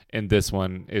movie, and this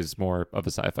one is more of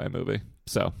a sci-fi movie.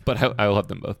 So, but I love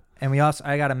them both. And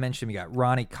I got to mention, we got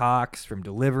Ronnie Cox from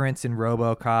Deliverance and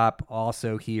RoboCop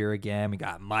also here again. We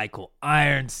got Michael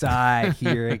Ironside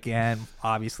here again,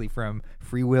 obviously from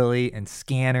Free Willy and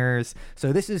Scanners.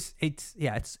 So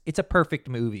it's a perfect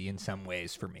movie in some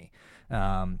ways for me.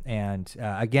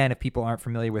 Again, if people aren't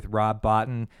familiar with Rob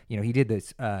Bottin, he did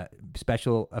this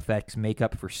special effects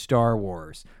makeup for Star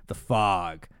Wars, The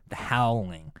Fog, The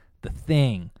Howling, The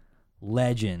Thing,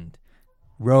 Legend,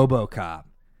 RoboCop,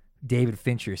 David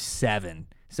Fincher's Seven.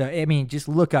 So, I mean, just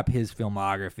look up his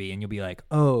filmography and you'll be like,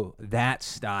 oh, that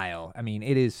style. I mean,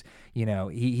 it is,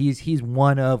 he's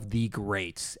one of the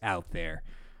greats out there.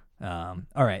 All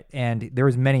right. And there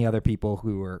was many other people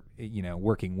who were,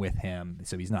 working with him.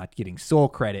 So he's not getting sole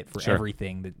credit for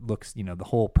everything that looks, the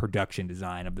whole production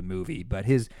design of the movie. But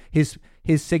his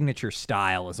signature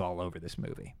style is all over this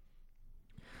movie.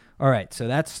 All right. So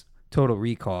that's Total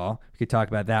Recall. We could talk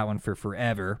about that one for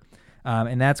forever.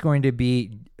 And that's going to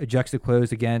be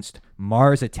juxtaposed against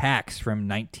Mars Attacks from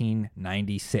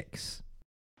 1996.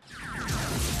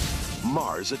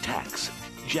 Mars Attacks.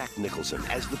 Jack Nicholson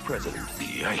as the president.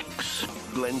 Yikes.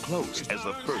 Glenn Close as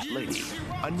the first lady.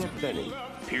 Annette Bening.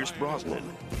 Pierce Brosnan.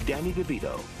 Danny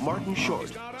DeVito. Martin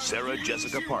Short. Sarah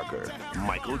Jessica Parker.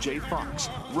 Michael J. Fox.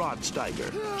 Rod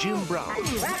Steiger. Jim Brown.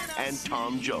 And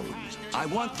Tom Jones. I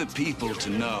want the people to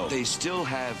know they still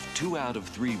have 2 out of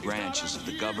 3 branches of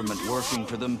the government working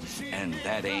for them, and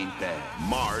that ain't bad.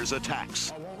 Mars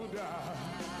Attacks.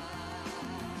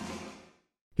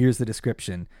 Here's the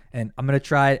description, and I'm gonna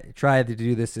try to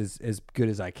do this as good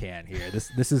as I can here.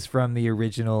 This is from the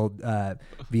original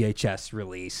VHS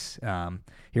release.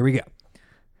 Here we go.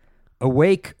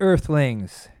 Awake,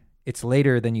 Earthlings! It's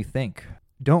later than you think.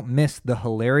 Don't miss the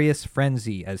hilarious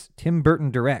frenzy as Tim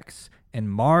Burton directs and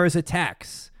Mars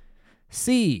Attacks.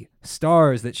 See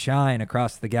stars that shine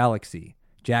across the galaxy.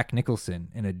 Jack Nicholson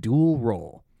in a dual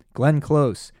role. Glenn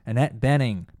Close, Annette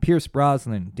Bening, Pierce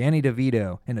Brosnan, Danny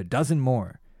DeVito, and a dozen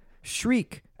more.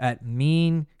 Shriek at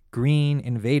mean green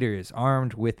invaders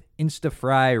armed with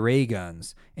Insta-Fry ray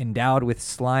guns, endowed with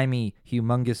slimy,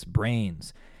 humongous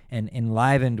brains, and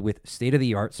enlivened with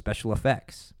state-of-the-art special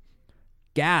effects.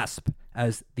 Gasp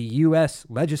as the U.S.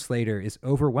 legislator is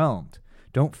overwhelmed.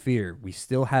 Don't fear, we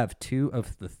still have 2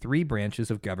 of the 3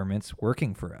 branches of governments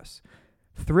working for us.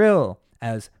 Thrill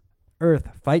as Earth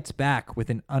fights back with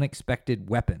an unexpected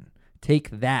weapon. Take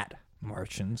that,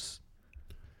 Martians.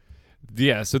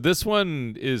 Yeah, so this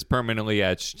one is permanently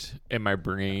etched in my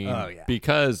brain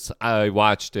because I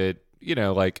watched it, it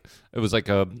was like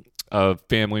a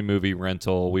family movie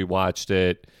rental. We watched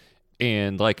it,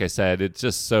 and like I said, it's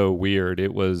just so weird.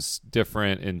 It was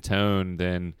different in tone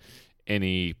than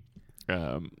any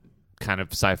kind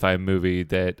of sci-fi movie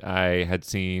that I had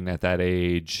seen at that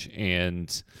age,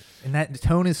 and that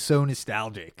tone is so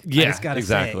nostalgic. Yeah, I just gotta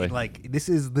exactly. say, this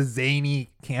is the zany,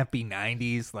 campy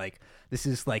 90s. This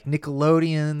is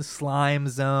Nickelodeon, Slime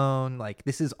Zone.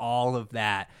 This is all of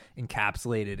that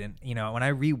encapsulated. And, when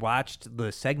I rewatched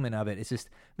the segment of it, it's just,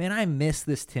 man, I miss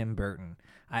this Tim Burton.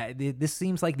 This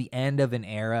seems like the end of an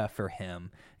era for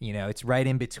him. It's right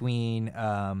in between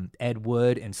Ed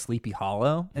Wood and Sleepy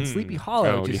Hollow. And Sleepy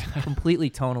Hollow completely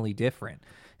tonally different.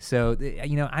 So,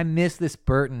 I miss this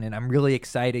Burton, and I'm really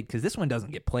excited because this one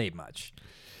doesn't get played much.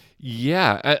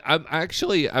 Yeah,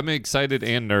 I'm excited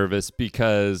and nervous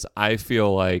because I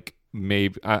feel like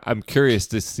maybe I'm curious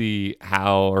to see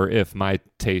how or if my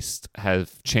taste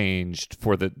have changed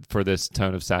for this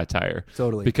tone of satire.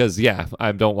 Totally. Because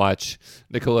I don't watch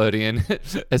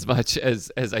Nickelodeon as much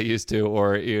as I used to,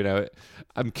 or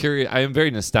I'm curious. I am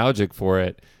very nostalgic for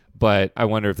it, but I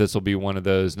wonder if this will be one of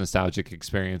those nostalgic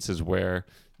experiences where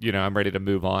I'm ready to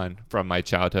move on from my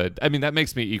childhood. I mean, that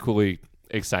makes me equally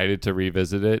excited to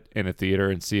revisit it in a theater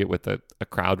and see it with a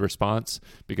crowd response,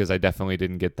 because I definitely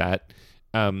didn't get that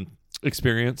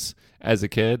experience as a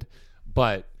kid.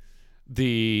 But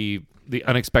the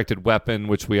unexpected weapon,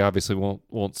 which we obviously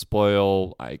won't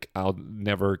spoil, like I'll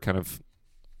never kind of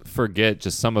forget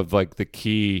just some of like the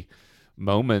key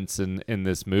moments in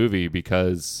this movie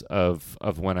because of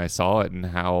when I saw it and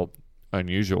how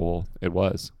unusual it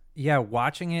was. Yeah,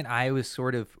 watching it, I was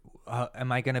sort of,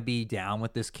 am I going to be down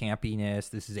with this campiness,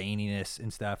 this zaniness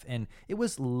and stuff? And it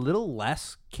was a little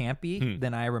less campy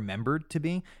than I remembered to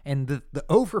be. And the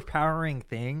overpowering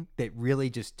thing that really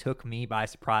just took me by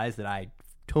surprise that I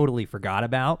totally forgot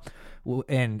about,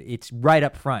 and it's right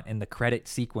up front in the credit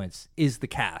sequence, is the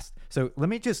cast. So let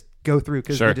me just go through,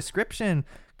 because the description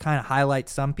kind of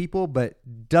highlights some people but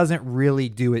doesn't really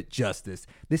do it justice.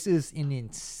 This is an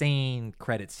insane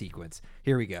credit sequence.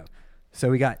 Here we go. So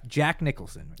we got Jack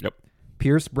Nicholson,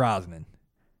 Pierce Brosnan,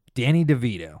 Danny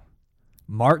DeVito,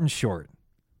 Martin Short,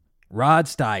 Rod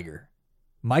Steiger,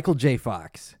 Michael J.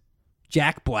 Fox,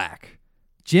 Jack Black,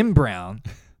 Jim Brown,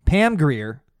 Pam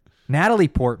Grier, Natalie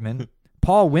Portman,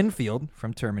 Paul Winfield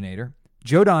from Terminator,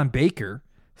 Jodan Baker,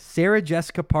 Sarah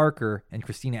Jessica Parker, and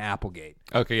Christina Applegate.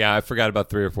 Okay, yeah, I forgot about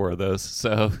 3 or 4 of those.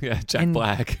 So, yeah, Jack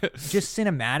Black. Just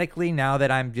cinematically, now that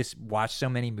I'm just watched so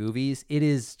many movies, it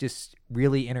is just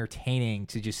really entertaining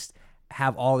to just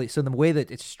have all these. So the way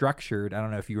that it's structured, I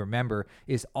don't know if you remember,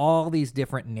 is all these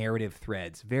different narrative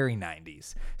threads, very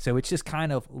 90s. So it's just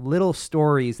kind of little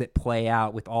stories that play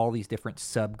out with all these different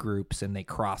subgroups, and they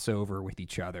cross over with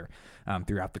each other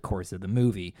throughout the course of the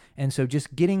movie. And so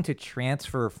just getting to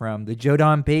transfer from the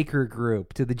Jodan Baker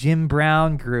group to the Jim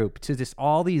Brown group to just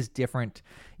all these different,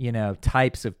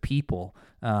 types of people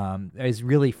is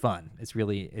really fun. It's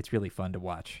really fun to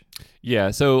watch.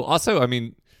 Yeah. So also, I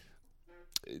mean,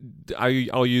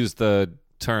 I'll use the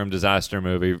term disaster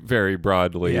movie very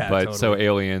broadly, but totally. So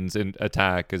Aliens in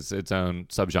Attack is its own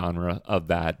subgenre of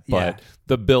that. But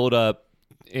the build-up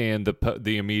and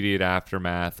the immediate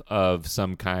aftermath of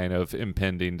some kind of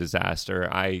impending disaster,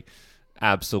 I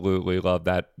absolutely love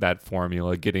that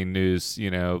formula. Getting news,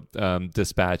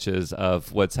 dispatches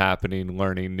of what's happening,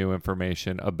 learning new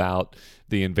information about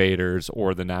the invaders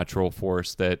or the natural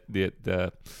force that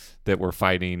that we're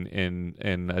fighting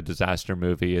in a disaster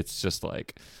movie. It's just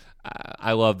like,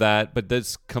 I love that. But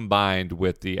this combined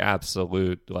with the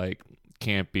absolute like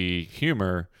campy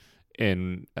humor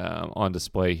on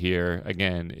display here,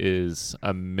 again, is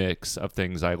a mix of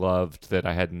things I loved that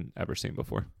I hadn't ever seen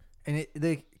before. And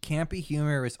the campy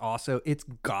humor is also, it's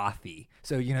gothy.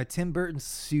 So, Tim Burton's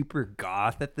super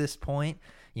goth at this point.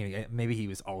 Maybe he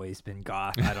was always been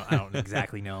goth. I don't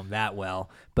exactly know him that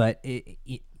well, but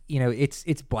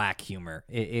it's black humor.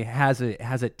 It has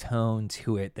a tone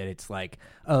to it that it's like,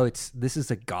 this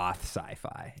is a goth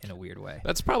sci-fi in a weird way.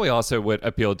 That's probably also what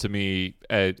appealed to me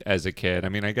as a kid. I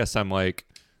mean, I guess I'm like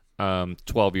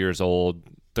 12 years old,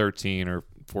 13 or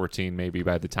 14 maybe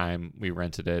by the time we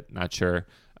rented it. Not sure.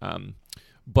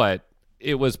 But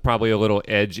it was probably a little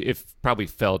edgy. It probably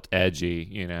felt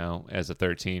edgy, as a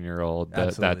 13-year-old,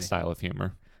 that style of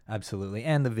humor. Absolutely.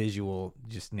 And the visual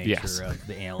just nature of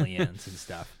the aliens and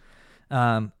stuff.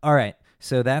 All right.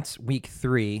 So that's week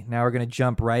 3. Now we're going to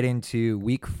jump right into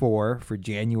week 4 for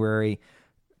January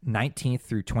 19th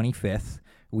through 25th.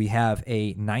 We have a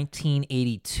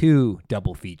 1982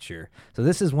 double feature. So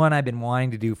this is one I've been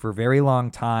wanting to do for a very long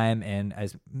time. And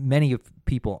as many of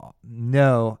people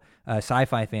know,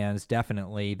 sci-fi fans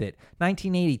definitely, that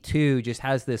 1982 just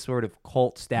has this sort of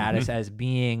cult status as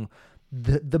being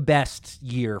the best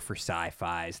year for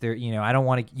sci-fis. There, I don't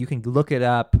want to, you can look it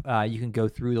up. You can go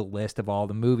through the list of all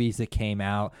the movies that came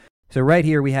out. So right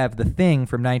here we have The Thing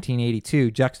from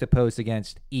 1982 juxtaposed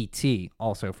against E.T.,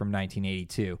 also from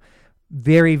 1982.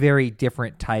 very, very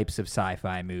different types of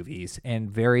sci-fi movies,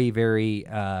 and very, very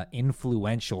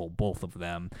influential, both of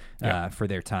them, for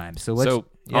their time. So let's.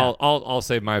 I'll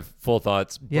say my full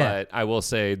thoughts, Yeah. but I will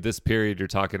say this period you're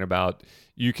talking about,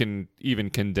 you can even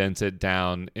condense it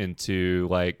down into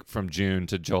like from June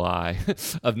to July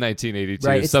of 1982.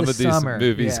 Right, it's Some the of these summer,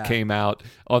 movies yeah. came out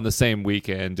on the same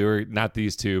weekend, or not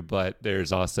these two, but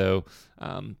there's also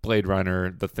Blade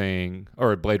Runner, The Thing,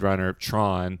 or Blade Runner,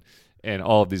 Tron, and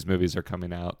all of these movies are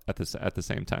coming out at the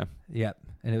same time. Yep,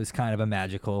 and it was kind of a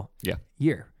magical Yeah.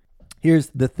 year. Here's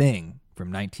The Thing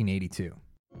from 1982.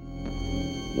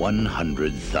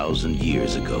 100,000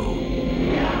 years ago,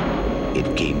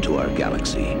 it came to our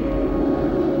galaxy.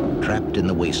 Trapped in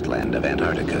the wasteland of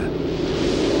Antarctica,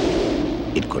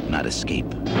 it could not escape.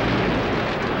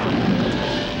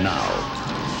 Now,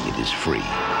 it is free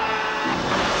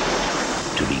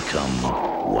to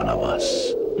become one of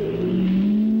us.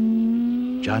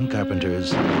 John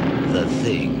Carpenter's The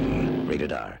Thing,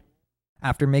 rated R.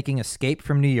 After making Escape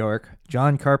from New York,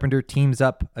 John Carpenter teams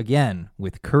up again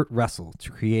with Kurt Russell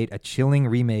to create a chilling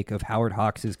remake of Howard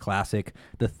Hawks' classic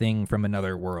The Thing from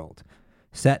Another World.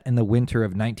 Set in the winter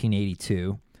of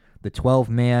 1982, the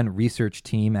 12-man research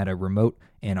team at a remote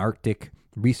Antarctic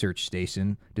research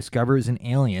station discovers an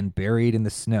alien buried in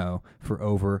the snow for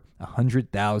over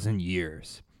 100,000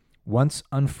 years. Once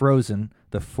unfrozen,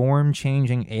 the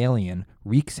form-changing alien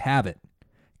wreaks havoc,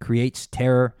 creates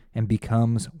terror, and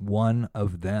becomes one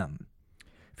of them.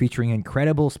 Featuring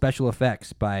incredible special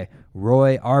effects by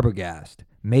Roy Arbogast,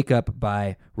 makeup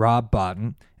by Rob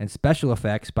Bottin, and special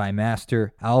effects by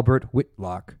master Albert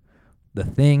Whitlock, The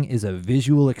Thing is a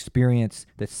visual experience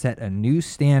that set a new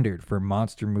standard for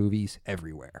monster movies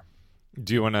everywhere.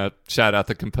 Do you want to shout out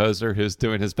the composer who's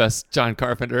doing his best John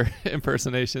Carpenter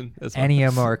impersonation as well?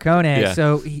 Ennio Morricone. Yeah.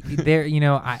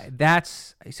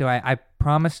 So I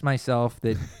promised myself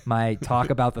that my talk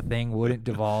about The Thing wouldn't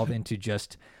devolve into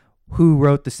just who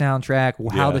wrote the soundtrack,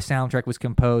 how Yeah. the soundtrack was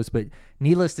composed. But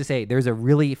needless to say, there's a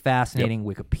really fascinating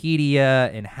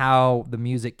Wikipedia and how the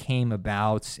music came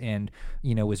about and,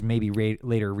 was maybe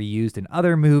later reused in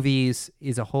other movies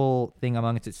is a whole thing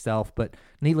amongst itself. But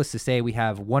needless to say, we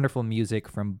have wonderful music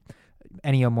from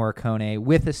Ennio Morricone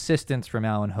with assistance from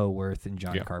Alan Howarth and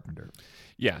John Carpenter.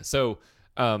 Yeah. So,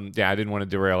 I didn't want to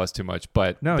derail us too much,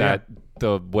 but No,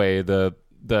 the way the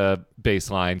bass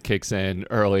line kicks in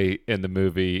early in the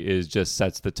movie just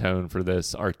sets the tone for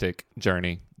this Arctic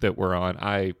journey that we're on.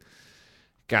 I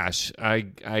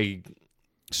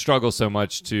struggle so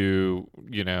much to,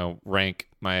 rank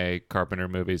my Carpenter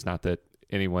movies. Not that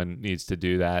anyone needs to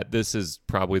do that. This is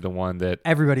probably the one that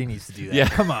Everybody needs to do that. Yeah.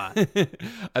 Come on.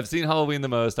 I've seen Halloween the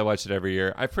most. I watch it every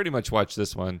year. I pretty much watch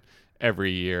this one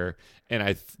every year, and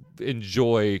I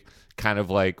enjoy kind of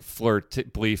like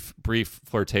brief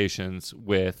flirtations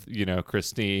with,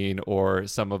 Christine, or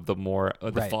some of the more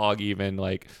the Right. Fog, even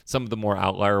like some of the more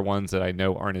outlier ones that I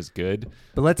know aren't as good.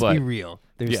 But let's be real.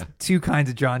 There's Yeah. two kinds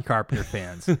of John Carpenter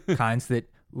fans. Kinds that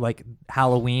like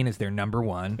Halloween is their number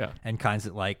one, and kinds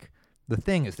that like The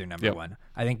Thing is their number one.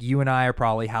 I think you and I are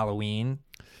probably Halloween.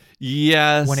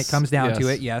 Yes. When it comes down to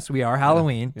it, yes, we are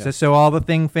Halloween. Yeah. So all the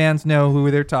Thing fans know who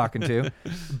they're talking to.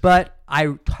 But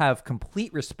I have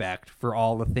complete respect for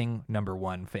all the Thing number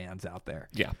one fans out there.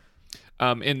 Yeah.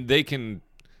 And they can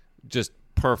just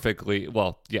perfectly,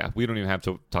 we don't even have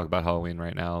to talk about Halloween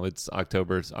right now. It's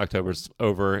October's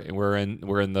over, and we're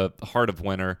in the heart of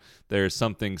winter. There's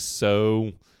something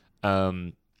so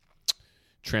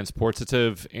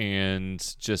transportative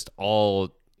and just all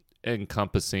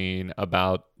encompassing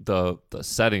about the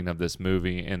setting of this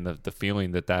movie and the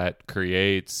feeling that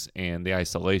creates, and the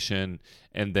isolation,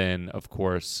 and then of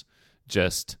course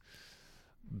just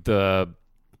the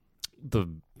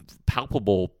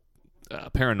palpable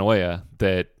paranoia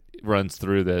that runs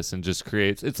through this, and just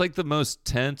creates, it's like the most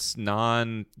tense,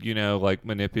 like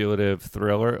manipulative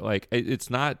thriller. Like it's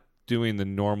not doing the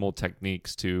normal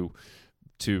techniques to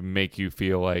make you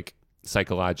feel like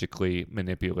psychologically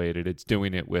manipulated. It's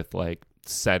doing it with like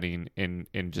setting and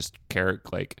just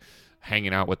like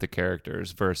hanging out with the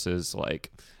characters versus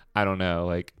like, I don't know,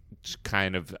 like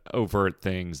kind of overt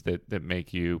things that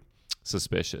make you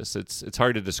suspicious. It's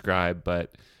hard to describe,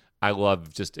 but I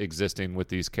love just existing with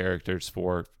these characters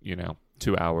for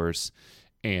 2 hours,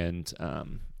 and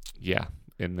and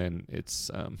then it's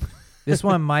This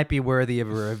one might be worthy of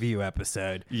a review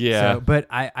episode. Yeah. But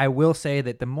I will say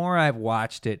that the more I've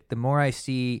watched it, the more I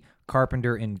see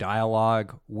Carpenter in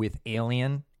dialogue with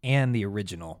Alien and the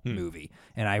original movie.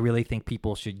 And I really think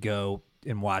people should go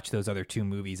and watch those other two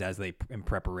movies in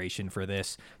preparation for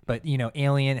this. But,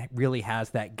 Alien really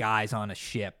has that guys on a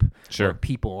ship, Sure. or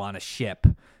people on a ship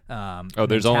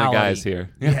There's only guys here.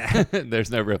 Yeah. There's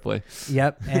no Ripley.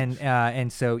 Yep,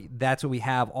 and so that's what we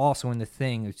have also in The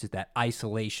Thing, which is that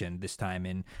isolation, this time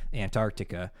in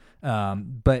Antarctica.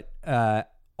 But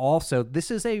also,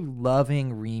 this is a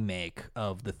loving remake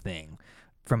of The Thing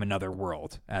from Another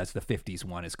World, as the 50s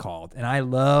one is called. And I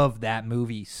love that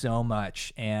movie so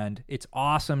much, and it's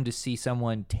awesome to see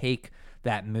someone take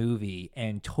that movie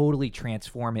and totally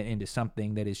transform it into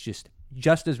something that is just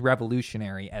as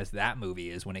revolutionary as that movie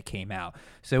is when it came out.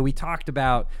 So we talked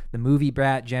about the movie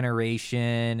brat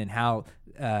generation and how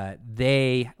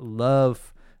they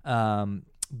love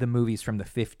the movies from the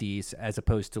 50s as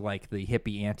opposed to like the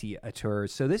hippie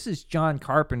anti-auteurs. So this is John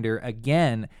Carpenter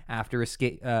again after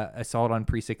Assault on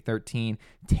Precinct 13,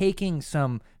 taking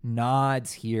some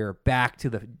nods here back to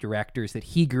the directors that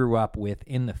he grew up with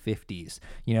in the 50s.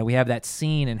 You know, we have that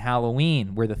scene in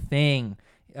Halloween where The Thing,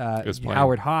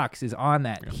 Howard Hawks is on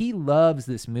that. Yeah. He loves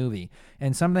this movie.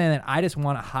 And something that I just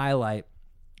want to highlight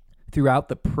throughout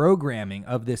the programming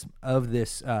of this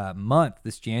month,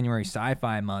 this January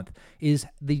Sci-Fi month, is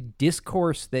the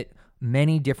discourse that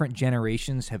many different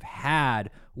generations have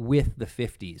had with the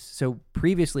 50s. So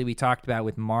previously we talked about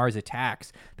with Mars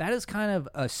Attacks, that is kind of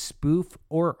a spoof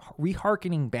or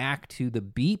reharkening back to the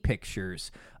B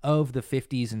pictures of the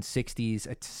 50s and 60s,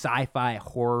 a sci-fi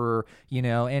horror,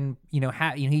 and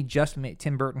he just made,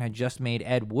 Tim Burton had just made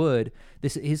Ed Wood.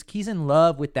 He's in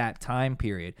love with that time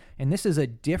period, and this is a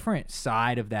different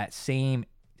side of that same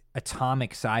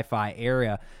atomic sci-fi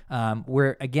era,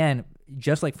 where again,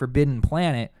 just like Forbidden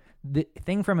Planet, the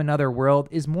Thing from Another World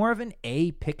is more of an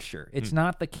A picture. It's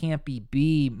not the campy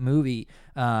B movie,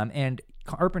 and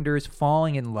Carpenter is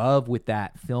falling in love with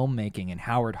that filmmaking and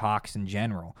Howard Hawks in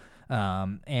general.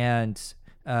 And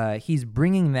he's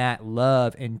bringing that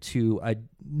love into a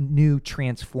new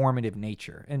transformative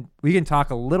nature. And we can talk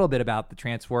a little bit about the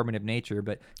transformative nature,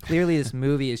 but clearly this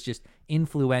movie is just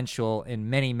influential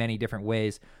in many, many different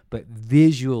ways. But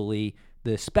visually,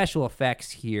 the special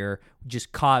effects here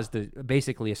just caused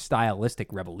basically a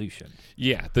stylistic revolution.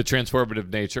 Yeah, the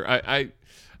transformative nature. I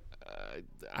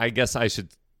guess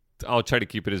I'll try to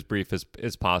keep it as brief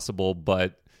as possible,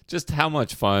 but just how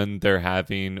much fun they're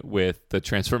having with the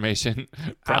transformation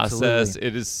process. Absolutely.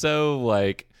 It is so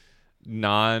like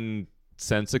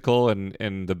nonsensical and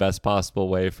in the best possible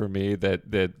way for me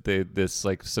that this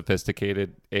like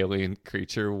sophisticated alien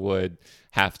creature would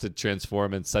have to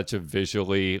transform in such a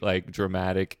visually like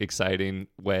dramatic, exciting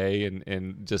way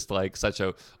and just like such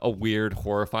a weird,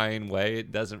 horrifying way.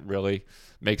 It doesn't really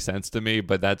make sense to me,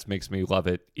 but that makes me love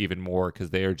it even more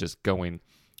because they are just going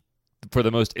for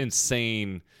the most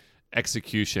insane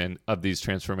execution of these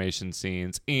transformation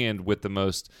scenes and with the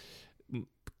most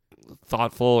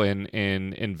thoughtful and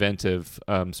inventive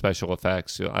special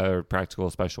effects or practical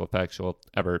special effects you'll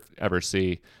ever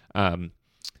see.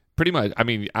 Pretty much, I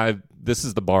mean, this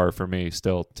is the bar for me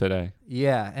still today.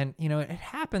 Yeah, and it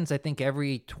happens, I think,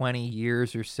 every 20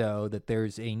 years or so that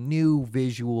there's a new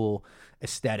visual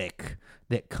aesthetic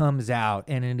that comes out,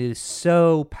 and it is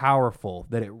so powerful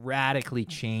that it radically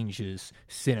changes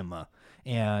cinema.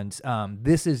 And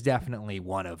this is definitely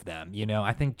one of them.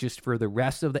 I think just for the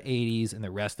rest of the 80s and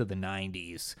the rest of the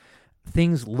 90s,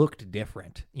 things looked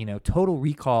different. Total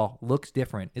Recall looks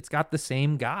different. It's got the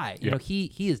same guy.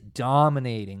 He is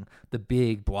dominating the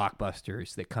big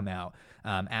blockbusters that come out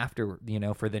after,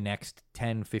 for the next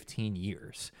 10, 15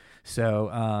 years.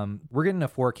 So we're getting a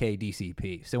 4K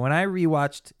DCP. So when I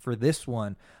rewatched for this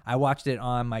one, I watched it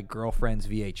on my girlfriend's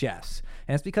VHS.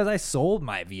 And it's because I sold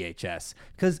my VHS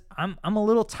because I'm a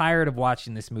little tired of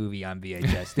watching this movie on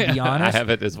VHS, to be honest. I have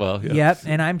it as well. Yeah. Yep.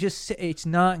 And it's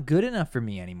not good enough for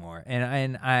me anymore.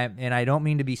 And I don't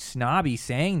mean to be snobby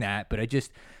saying that, but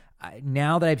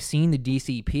now that I've seen the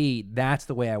DCP, that's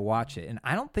the way I watch it. And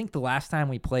I don't think the last time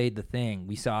we played The Thing,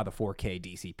 we saw the 4K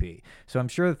DCP. So I'm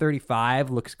sure the 35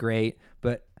 looks great,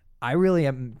 but I really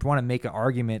want to make an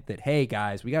argument that, hey,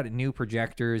 guys, we got new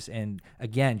projectors. And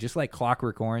again, just like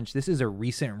Clockwork Orange, this is a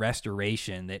recent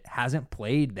restoration that hasn't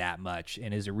played that much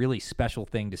and is a really special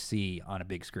thing to see on a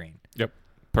big screen. Yep.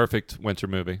 Perfect winter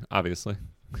movie, obviously.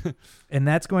 And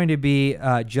that's going to be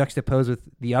juxtaposed with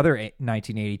the other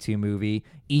 1982 movie,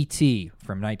 E.T.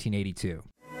 from 1982.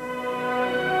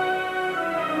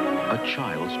 A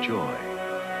child's joy,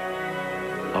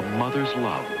 a mother's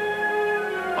love,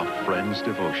 a friend's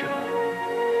devotion.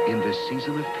 In this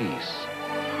season of peace,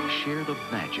 share the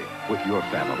magic with your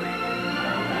family.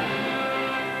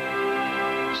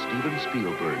 Steven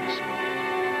Spielberg's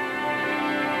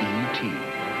E.T.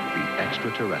 the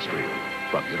Extraterrestrial.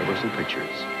 From Universal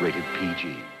Pictures, rated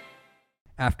PG.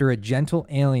 After a gentle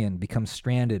alien becomes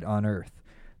stranded on Earth,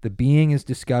 the being is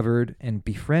discovered and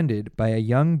befriended by a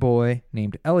young boy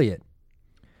named Elliot.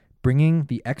 Bringing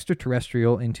the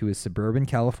extraterrestrial into his suburban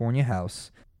California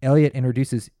house, Elliot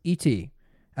introduces E.T.,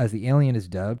 as the alien is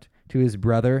dubbed, to his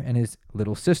brother and his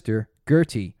little sister,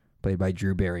 Gertie, played by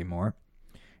Drew Barrymore,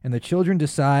 and the children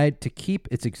decide to keep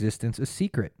its existence a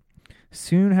secret.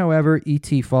 Soon, however,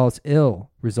 E.T. falls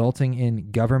ill, resulting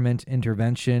in government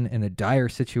intervention and a dire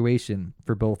situation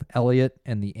for both Elliot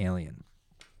and the alien.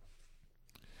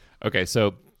 Okay,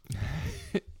 so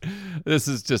this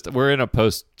is just, we're in a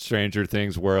post Stranger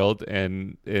Things world,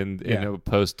 and in a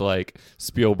post like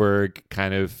Spielberg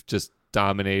kind of just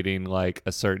dominating like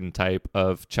a certain type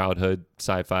of childhood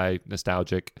sci-fi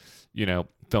nostalgic,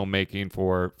 filmmaking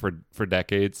for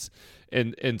decades.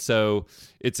 And so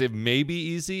it may be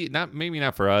easy, maybe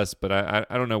not for us, but I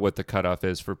don't know what the cutoff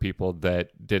is for people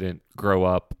that didn't grow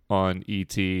up on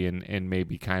E.T. and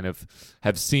maybe kind of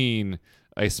have seen,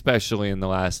 especially in the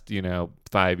last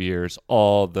 5 years,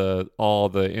 all the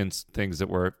things that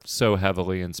were so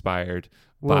heavily inspired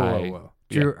by. Whoa.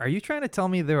 Drew, are you trying to tell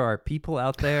me there are people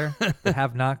out there that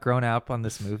have not grown up on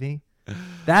this movie?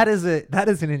 That is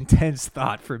an intense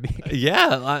thought for me.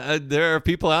 Yeah, there are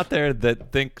people out there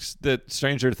that think that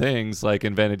Stranger Things like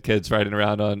invented kids riding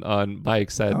around on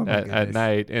bikes at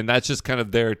night, and that's just kind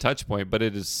of their touch point. But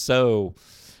it is so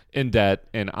in debt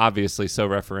and obviously so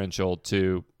referential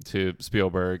to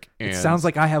Spielberg. And it sounds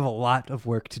like I have a lot of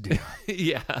work to do.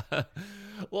 Yeah.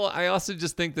 Well, I also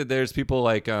just think that there's people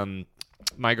like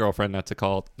my girlfriend, not to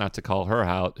call her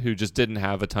out, who just didn't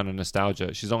have a ton of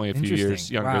nostalgia. She's only a few years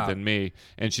younger than me,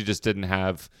 and she just didn't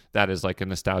have that as like a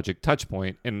nostalgic touch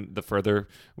point. And the further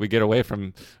we get away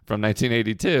from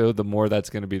 1982, the more that's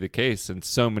going to be the case. And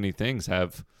so many things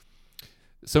have,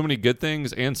 so many good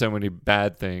things and so many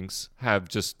bad things have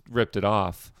just ripped it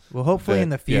off. Well, hopefully in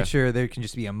the future there can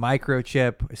just be a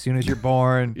microchip as soon as you're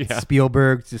born.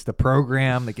 Spielberg's just a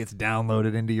program that gets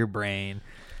downloaded into your brain.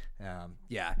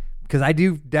 Because I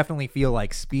do definitely feel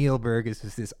like Spielberg is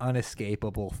just this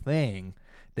unescapable thing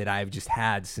that I've just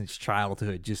had since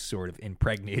childhood, just sort of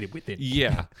impregnated within me.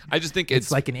 Yeah, I just think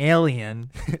it's like an alien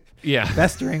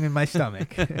festering in my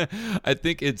stomach. I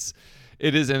think it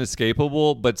is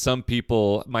inescapable, but some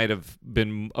people might have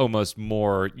been almost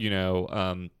more,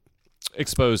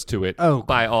 exposed to it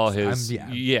by all his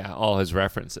all his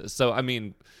references. So I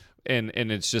mean, and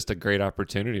it's just a great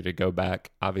opportunity to go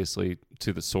back, obviously,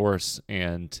 to the source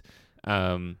and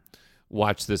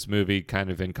watch this movie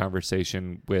kind of in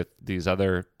conversation with these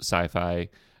other sci-fi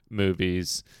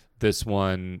movies. This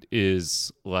one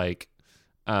is like,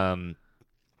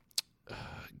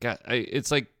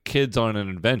 it's like kids on an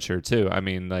adventure too. I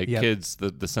mean, like kids,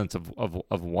 the sense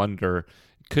of wonder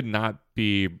could not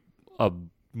be a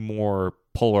more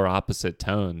polar opposite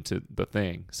tone to the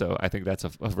thing. So I think that's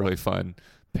a really fun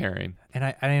pairing. And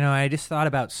I just thought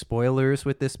about spoilers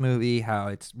with this movie, how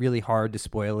it's really hard to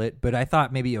spoil it, but I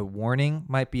thought maybe a warning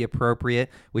might be appropriate,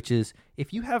 which is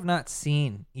if you have not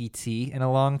seen E.T. in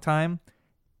a long time,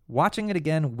 watching it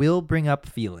again will bring up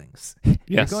feelings. Yes.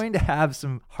 You're going to have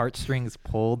some heartstrings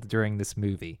pulled during this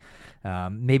movie.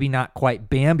 Maybe not quite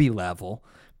Bambi level,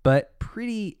 but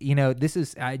pretty,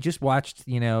 I just watched,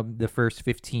 the first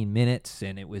 15 minutes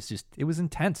and it was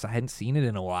intense. I hadn't seen it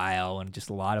in a while and just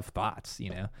a lot of thoughts,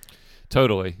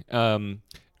 Totally.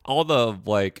 All the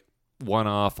like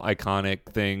one-off iconic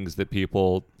things that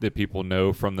people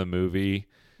know from the movie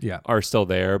are still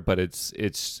there, but it's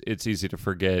easy to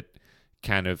forget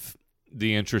kind of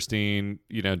the interesting,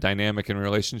 dynamic and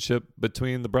relationship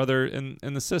between the brother and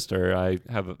the sister. I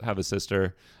have a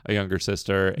sister, a younger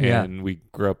sister, and we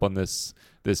grew up on this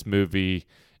movie.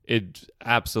 It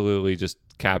absolutely just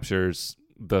captures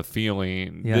the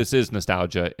feeling. Yeah. This is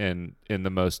nostalgia in the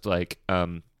most like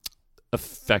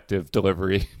effective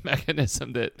delivery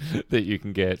mechanism that you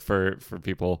can get for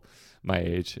people my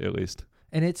age, at least.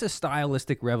 And it's a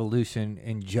stylistic revolution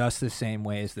in just the same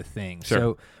way as The Thing. Sure.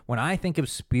 So when I think of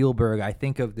Spielberg, I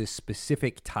think of this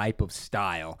specific type of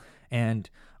style. And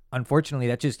unfortunately,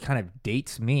 that just kind of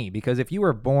dates me. Because if you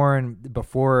were born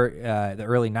before the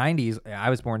early 90s, I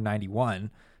was born in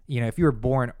 91. If you were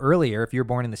born earlier, if you were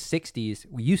born in the 60s,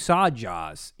 you saw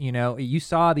Jaws. You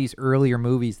saw these earlier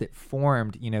movies that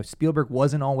formed. Spielberg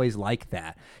wasn't always like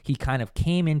that. He kind of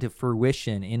came into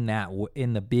fruition in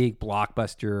the big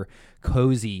blockbuster,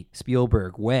 cozy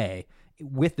Spielberg way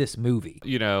with this movie.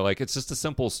 Like it's just a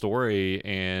simple story,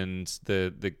 and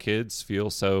the kids feel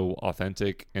so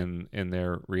authentic in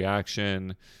their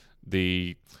reaction.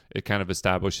 It kind of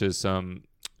establishes some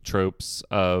tropes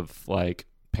of like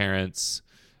parents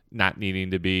not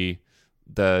needing to be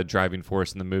the driving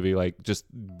force in the movie, like just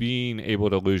being able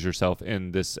to lose yourself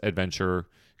in this adventure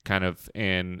kind of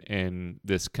and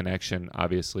this connection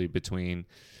obviously between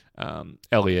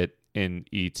Elliot and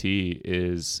E.T.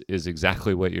 is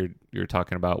exactly what you're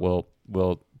talking about.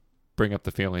 Will bring up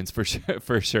the feelings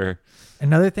for sure.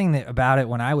 Another thing about it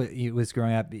when I was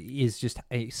growing up is just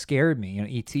it scared me.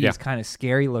 E.T. is kind of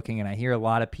scary looking, and I hear a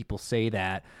lot of people say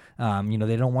that.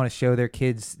 They don't want to show their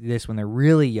kids this when they're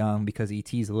really young because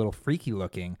E.T. is a little freaky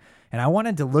looking. And I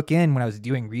wanted to look in when I was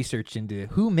doing research into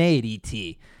who made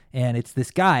E.T. And it's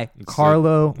this guy,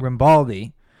 Carlo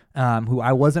Rambaldi, who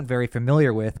I wasn't very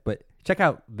familiar with, but check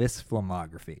out this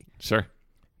filmography. Sure.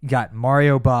 You got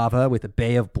Mario Bava with A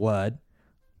Bay of Blood,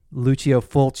 Lucio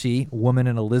Fulci, Woman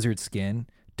in a Lizard Skin,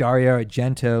 Dario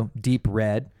Argento, Deep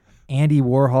Red, Andy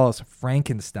Warhol's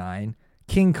Frankenstein,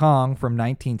 King Kong from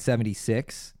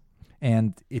 1976,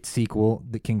 and its sequel,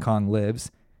 The King Kong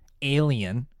Lives,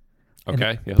 Alien,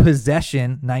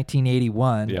 Possession,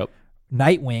 1981,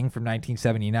 Nightwing from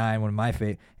 1979, one of my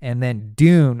favorite, and then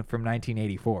Dune from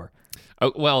 1984.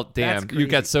 Oh, well, damn, you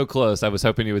got so close. I was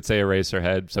hoping you would say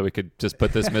Eraserhead so we could just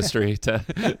put this mystery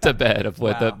to bed of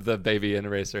what the baby in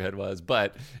Eraserhead was.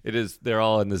 But they're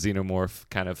all in the xenomorph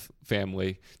kind of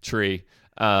family tree.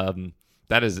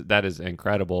 That is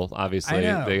incredible. Obviously,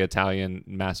 the Italian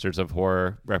masters of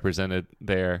horror represented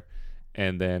there,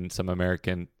 and then some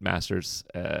American masters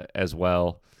as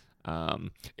well.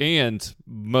 And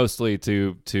mostly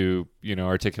to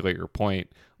articulate your point,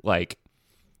 like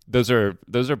those are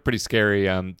pretty scary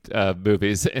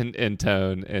movies in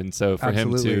tone, and so for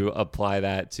him to apply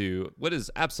that to what is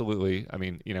absolutely,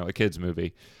 a kid's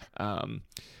movie.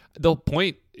 The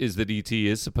point is that E.T.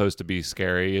 is supposed to be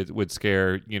scary. It would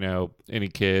scare, any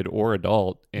kid or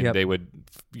adult, and they would,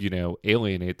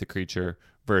 alienate the creature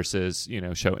versus,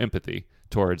 show empathy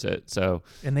towards it. So,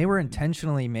 and they were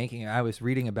intentionally making it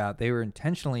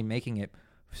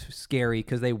scary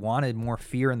because they wanted more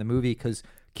fear in the movie, because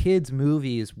kids'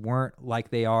 movies weren't like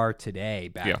they are today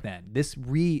back then. This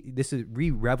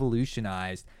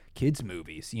revolutionized kids'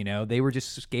 movies. They were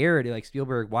just scared. Like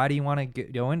Spielberg, why do you want to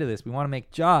go into this? We want to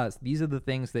make Jaws. These are the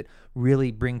things that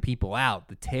really bring people out,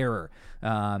 the terror.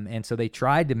 And so they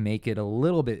tried to make it a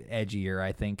little bit edgier,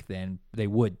 I think, than they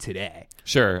would today.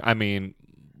 Sure.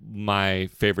 My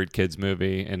favorite kids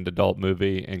movie and adult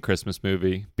movie and Christmas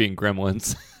movie being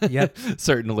Gremlins. Yep.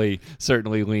 certainly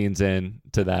leans in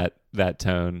to that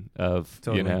tone of,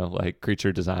 like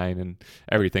creature design and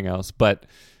everything else. But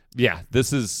yeah,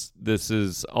 this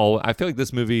is all. I feel like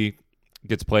this movie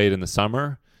gets played in the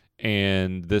summer,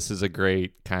 and this is a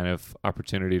great kind of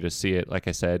opportunity to see it, like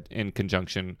I said, in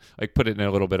conjunction, like put it in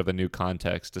a little bit of a new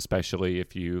context, especially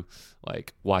if you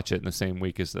like watch it in the same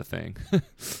week as The Thing.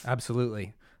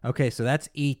 Absolutely. Okay, so that's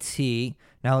E.T.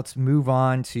 Now let's move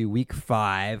on to week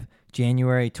 5,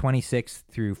 January 26th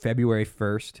through February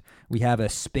 1st. We have a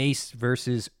Space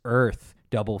versus Earth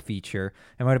double feature.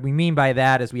 And what we mean by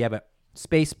that is we have a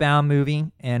space-bound movie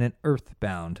and an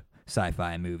Earth-bound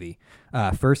sci-fi movie.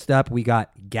 First up, we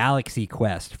got Galaxy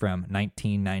Quest from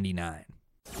 1999.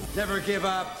 Never give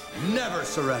up, never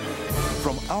surrender.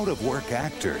 From out-of-work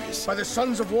actors. By the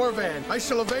sons of Warvan, I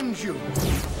shall avenge you.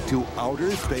 To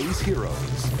outer space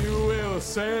heroes. You will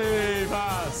save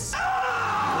us.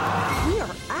 We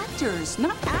are actors,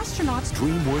 not astronauts.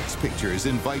 DreamWorks Pictures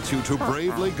invites you to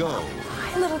bravely go.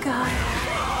 Hi, little guy.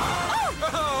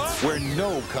 Where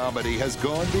no comedy has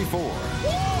gone before.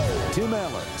 Tim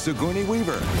Allen, Sigourney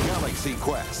Weaver, Galaxy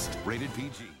Quest, rated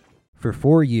PG. For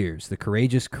 4 years, the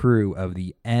courageous crew of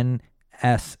the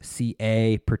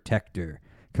NSCA Protector,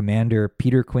 Commander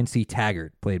Peter Quincy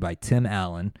Taggart, played by Tim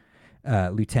Allen,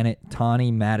 Lieutenant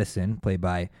Tawny Madison, played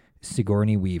by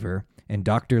Sigourney Weaver, and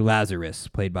Dr. Lazarus,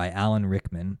 played by Alan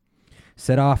Rickman,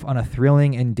 set off on a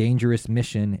thrilling and dangerous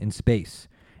mission in space,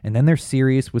 and then their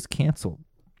series was canceled.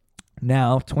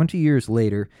 Now, 20 years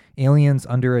later, aliens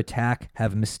under attack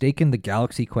have mistaken the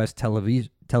Galaxy Quest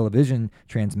television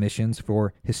transmissions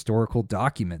for historical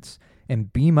documents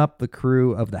and beam up the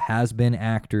crew of the has-been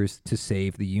actors to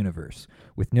save the universe.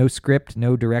 With no script,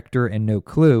 no director, and no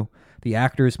clue, the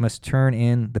actors must turn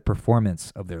in the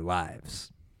performance of their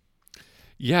lives.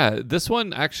 Yeah, this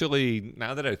one actually,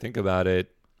 now that I think about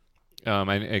it,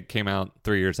 it came out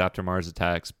 3 years after Mars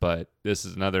Attacks, but this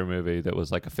is another movie that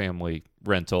was like a family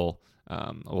rental.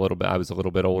 I was a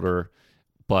little bit older,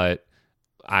 but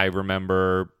I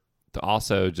remember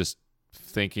also just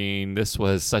thinking this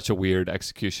was such a weird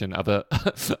execution of a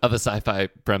of a sci-fi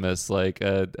premise, like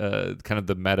kind of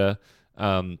the meta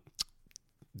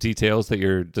details that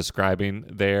you're describing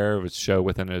there, with show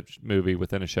within a movie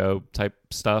within a show type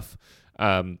stuff,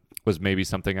 was maybe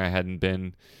something I hadn't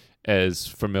been as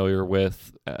familiar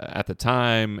with at the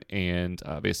time. And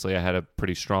obviously I had a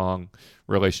pretty strong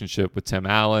relationship with Tim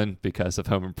Allen because of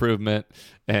Home Improvement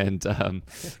and,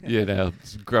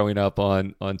 growing up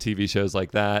on TV shows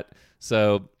like that.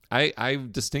 So I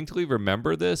distinctly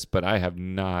remember this, but I have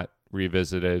not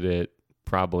revisited it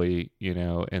probably,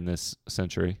 in this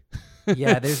century.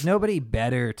 Yeah, there's nobody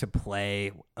better to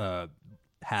play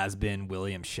has been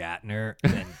William Shatner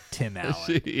than Tim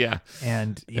Allen. Yeah.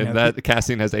 And that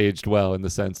casting has aged well in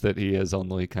the sense that he has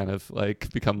only kind of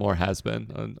like become more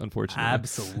has-been, unfortunately.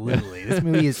 Absolutely. This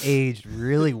movie has aged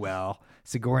really well.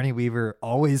 Sigourney Weaver,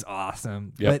 always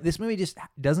awesome. Yep. But this movie just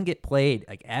doesn't get played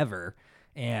like ever.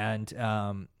 And,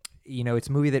 it's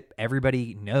a movie that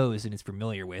everybody knows and is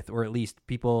familiar with, or at least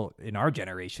people in our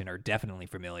generation are definitely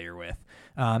familiar with,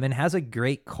 and has a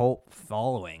great cult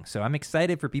following. So I'm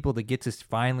excited for people to get to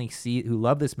finally see it, who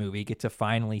love this movie, get to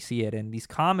finally see it. And these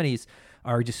comedies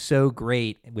are just so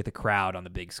great with a crowd on the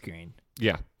big screen.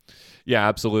 Yeah. Yeah,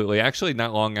 absolutely. Actually,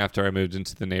 not long after I moved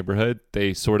into the neighborhood,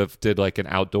 they sort of did like an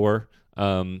outdoor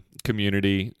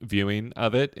community viewing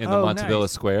of it in the Montevilla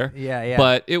Square. Yeah.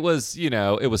 But it was,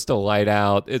 it was still light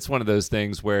out. It's one of those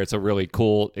things where it's a really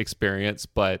cool experience,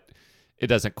 but it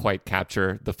doesn't quite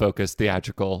capture the focused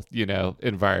theatrical,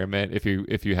 environment. If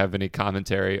you have any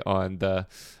commentary on the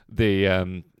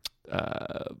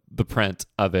print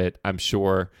of it, I'm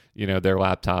sure, their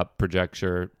laptop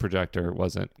projector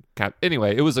wasn't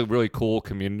anyway, it was a really cool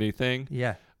community thing.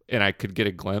 Yeah. And I could get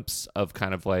a glimpse of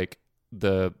kind of like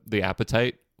the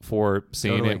appetite for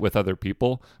seeing it with other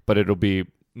people, but it'll be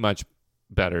much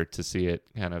better to see it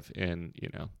kind of in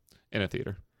a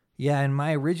theater. Yeah, and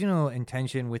my original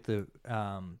intention with the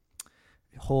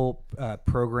whole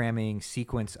programming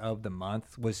sequence of the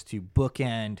month was to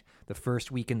bookend the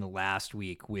first week and the last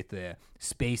week with a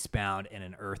Spacebound and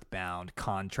an Earthbound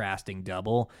contrasting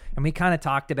double. And we kind of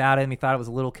talked about it, and we thought it was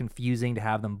a little confusing to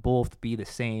have them both be the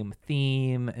same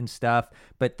theme and stuff.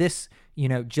 But this,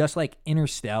 just like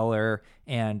Interstellar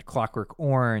and Clockwork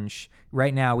Orange,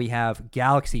 right now we have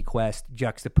Galaxy Quest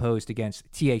juxtaposed against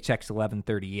THX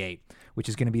 1138, which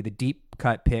is going to be the deep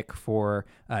cut pick for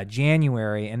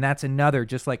January. And that's another,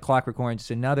 just like Clockwork Orange,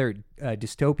 it's another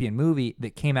dystopian movie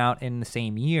that came out in the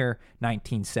same year,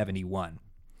 1971.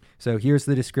 So here's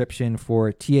the description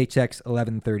for THX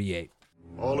 1138.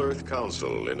 All Earth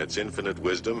Council, in its infinite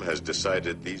wisdom, has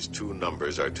decided these two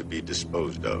numbers are to be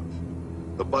disposed of.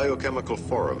 The Biochemical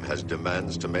Forum has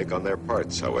demands to make on their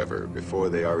parts, however, before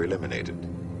they are eliminated.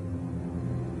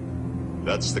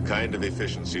 That's the kind of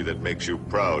efficiency that makes you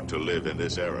proud to live in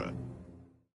this era.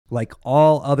 Like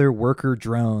all other worker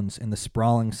drones in the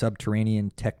sprawling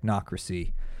subterranean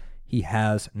technocracy, he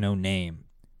has no name,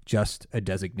 just a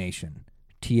designation,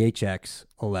 THX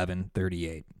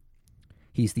 1138.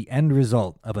 He's the end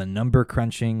result of a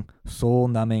number-crunching,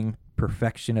 soul-numbing,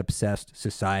 perfection-obsessed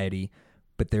society,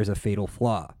 but there's a fatal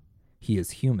flaw. He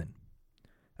is human.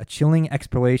 A chilling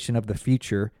exploration of the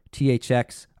future,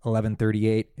 THX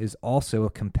 1138 is also a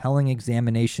compelling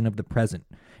examination of the present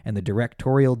and the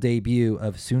directorial debut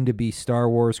of soon-to-be Star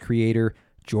Wars creator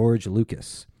George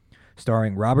Lucas,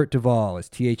 starring Robert Duvall as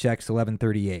THX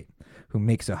 1138, who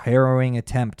makes a harrowing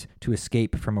attempt to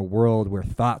escape from a world where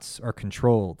thoughts are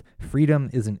controlled, freedom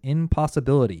is an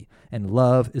impossibility, and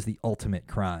love is the ultimate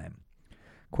crime.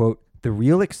 Quote, "The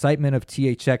real excitement of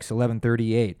THX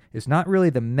 1138 is not really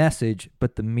the message,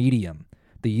 but the medium,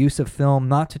 the use of film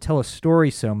not to tell a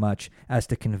story so much as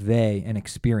to convey an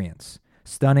experience.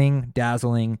 Stunning,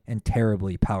 dazzling, and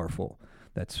terribly powerful."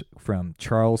 That's from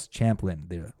Charles Champlin,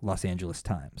 the Los Angeles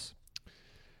Times.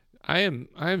 I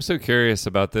am so curious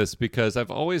about this because I've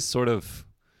always sort of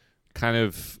kind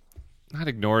of not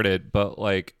ignored it, but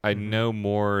like I know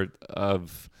more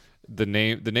of the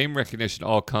name recognition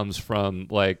all comes from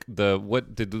like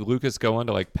what did Lucas go on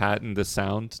to like patent the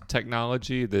sound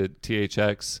technology, the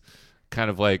THX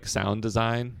kind of like sound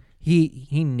design?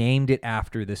 He named it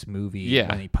after this movie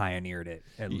when he pioneered it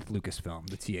at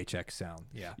Lucasfilm, the THX sound.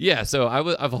 Yeah. Yeah, so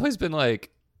I've always been like,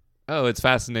 oh, it's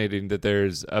fascinating that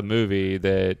there's a movie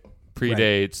that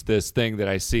predates this thing that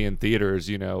I see in theaters,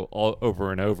 all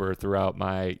over and over throughout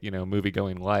my, movie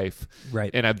going life.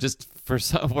 Right. And I've just, for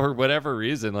whatever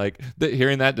reason, like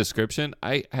hearing that description,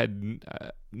 I had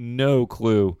no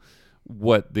clue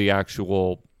what the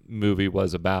actual movie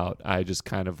was about. I just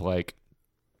kind of like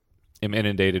am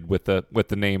inundated with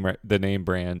the name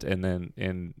brand, and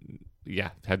then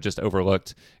have just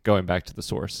overlooked going back to the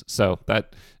source. So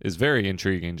that is very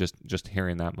intriguing. Just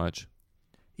hearing that much.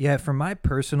 Yeah, for my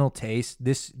personal taste,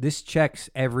 this checks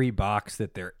every box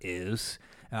that there is.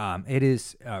 It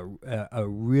is a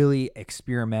really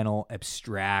experimental,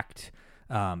 abstract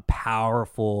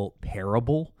powerful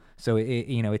parable. So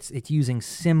it's using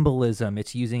symbolism,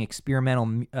 it's using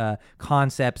experimental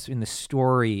concepts in the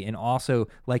story, and also,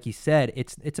 like you said,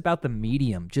 it's about the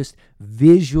medium. Just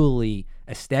visually,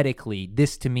 aesthetically,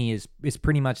 this to me is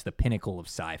pretty much the pinnacle of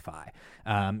sci-fi.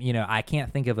 I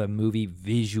can't think of a movie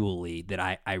visually that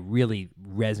I really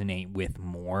resonate with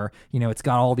more. It's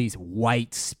got all these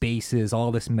white spaces,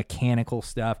 all this mechanical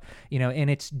stuff, and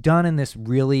it's done in this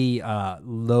really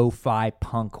lo-fi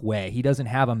punk way. He doesn't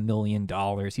have $1 million.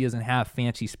 He doesn't have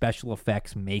fancy special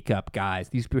effects makeup guys.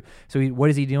 What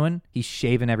is he doing? He's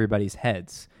shaving everybody's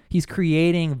heads. He's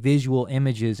creating visual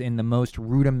images in the most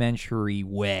rudimentary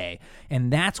way,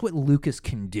 and that's what Lucas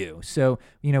can do. So,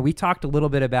 we talked a little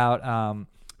bit about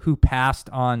who passed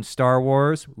on Star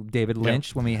Wars, David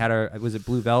Lynch, when we had was it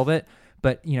Blue Velvet?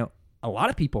 But, a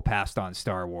lot of people passed on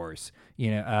Star Wars.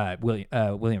 William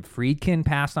Friedkin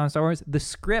passed on Star Wars. The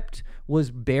script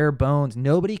was bare bones.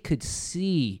 Nobody could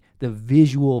see the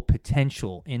visual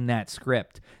potential in that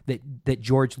script that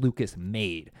George Lucas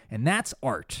made, and that's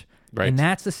art. Right. And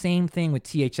that's the same thing with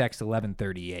THX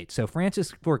 1138. So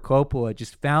Francis Ford Coppola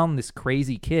just found this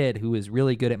crazy kid who is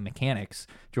really good at mechanics.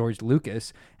 George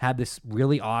Lucas had this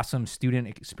really awesome student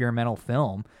experimental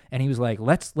film, and he was like,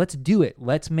 let's do it.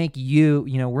 Let's make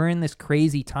we're in this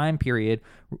crazy time period.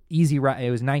 It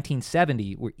was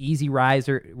 1970, where Easy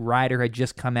Rider had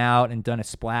just come out and done a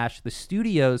splash. The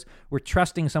studios were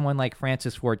trusting someone like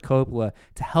Francis Ford Coppola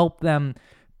to help them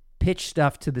pitch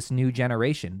stuff to this new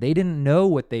generation. They didn't know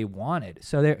what they wanted.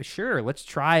 So they're sure, let's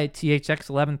try THX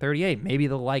 1138. Maybe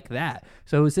they'll like that.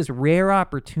 So it was this rare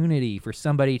opportunity for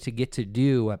somebody to get to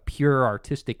do a pure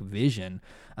artistic vision.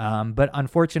 But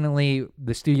unfortunately,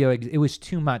 the studio, it was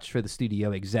too much for the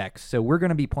studio execs. So we're going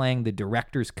to be playing the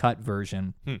director's cut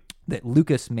version that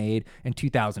Lucas made in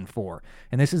 2004.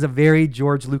 And this is a very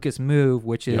George Lucas move,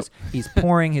 which is he's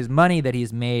pouring his money that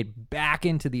he's made back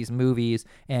into these movies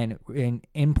and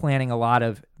implanting a lot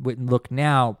of what look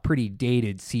now pretty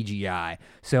dated CGI.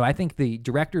 So I think the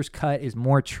director's cut is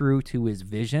more true to his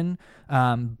vision.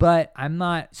 But I'm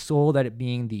not sold at it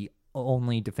being the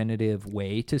only definitive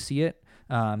way to see it.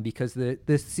 Because the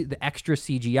extra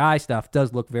CGI stuff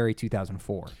does look very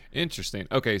 2004. Interesting.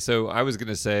 Okay, so I was going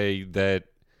to say that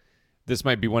this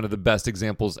might be one of the best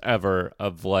examples ever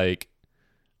of like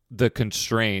the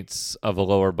constraints of a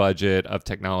lower budget, of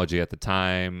technology at the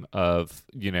time, of,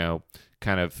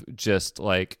 kind of just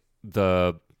like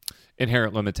the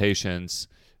inherent limitations,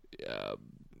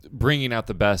 bringing out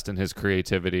the best in his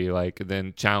creativity, like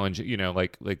then challenge,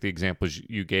 like the examples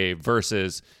you gave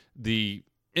versus the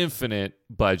infinite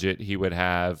budget he would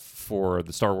have for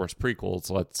the Star Wars prequels,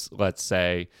 let's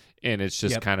say, and it's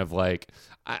just kind of like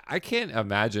I can't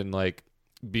imagine like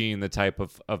being the type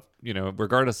of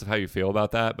regardless of how you feel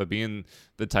about that, but being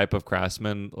the type of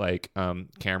craftsman like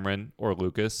Cameron or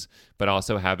Lucas, but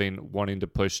also wanting to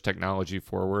push technology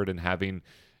forward and having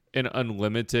an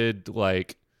unlimited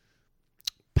like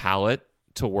palette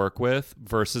to work with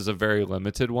versus a very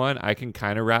limited one. I can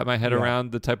kind of wrap my head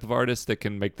around the type of artist that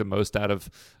can make the most out of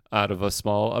a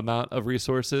small amount of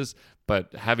resources,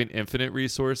 but having infinite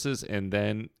resources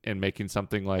and making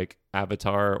something like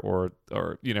Avatar or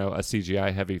a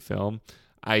CGI heavy film,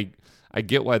 I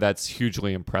get why that's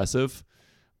hugely impressive,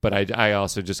 but I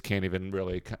also just can't even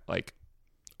really like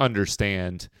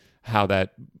understand how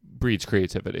that breeds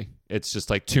creativity. It's just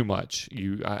like too much.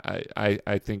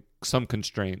 I think some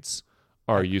constraints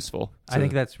are useful. I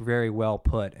think that's very well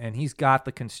put. And he's got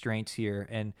the constraints here,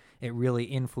 and it really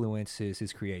influences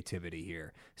his creativity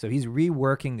here. So he's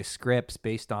reworking the scripts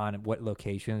based on what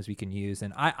locations we can use.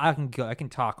 And I can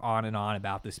talk on and on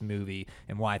about this movie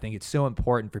and why I think it's so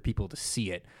important for people to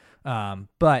see it.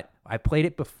 But I played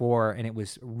it before, and it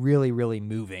was really, really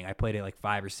moving. I played it like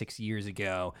 5 or 6 years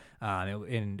ago,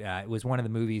 it was one of the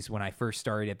movies when I first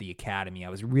started at the Academy I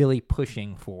was really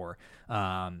pushing for,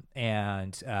 I'm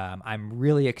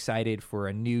really excited for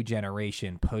a new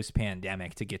generation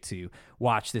post-pandemic to get to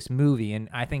watch this movie. And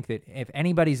I think that if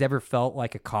anybody's ever felt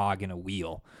like a cog in a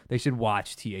wheel, they should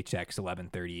watch THX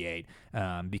 1138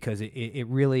 because it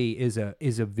really is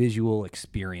a visual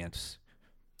experience.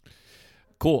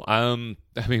 Cool. I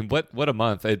mean, what a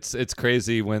month! It's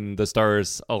crazy when the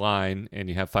stars align and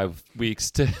you have 5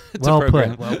 weeks to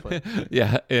program. Well put.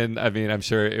 Yeah, and I mean, I'm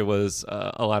sure it was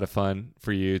a lot of fun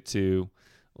for you to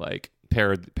like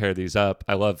pair these up.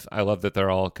 I love that they're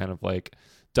all kind of like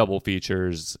double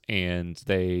features and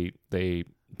they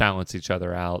balance each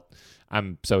other out.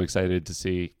 I'm so excited to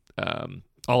see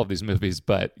all of these movies,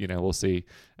 but we'll see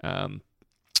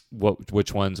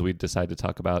which ones we decide to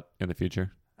talk about in the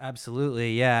future.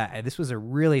 Absolutely, yeah. This was a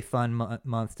really fun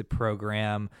month to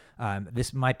program.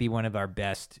 This might be one of our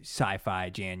best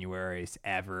sci-fi Januaries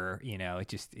ever. You know,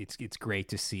 it's great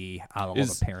to see how all the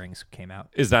pairings came out.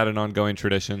 Is that an ongoing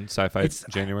tradition, sci-fi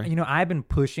January? You know, I've been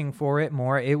pushing for it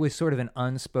more. It was sort of an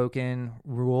unspoken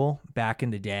rule back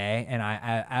in the day, and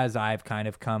as I've kind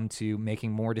of come to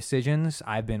making more decisions,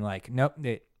 I've been like, nope.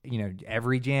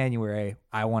 Every January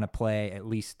I want to play at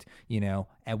least,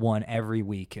 at one every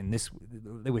week. And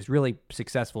it was really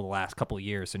successful the last couple of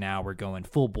years. So now we're going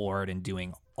full board and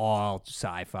doing all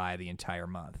sci-fi the entire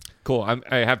month. Cool.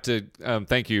 I have to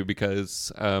thank you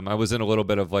because I was in a little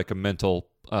bit of like a mental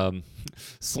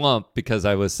slump because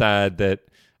I was sad that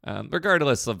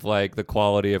regardless of like the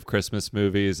quality of Christmas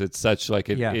movies, it's such like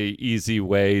a easy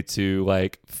way to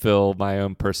like fill my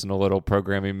own personal little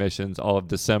programming missions all of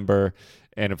December.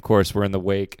 And of course, we're in the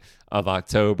wake of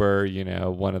October,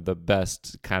 one of the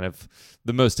best, kind of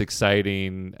the most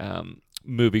exciting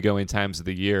movie-going times of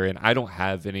the year. And I don't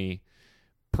have any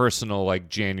personal, like,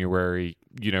 January,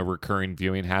 recurring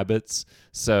viewing habits.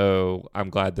 So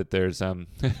I'm glad that there's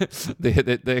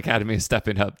the Academy is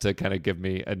stepping up to kind of give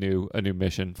me a new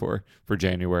mission for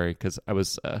January because I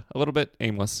was a little bit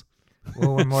aimless.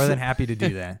 Well, we're more than happy to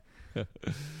do that.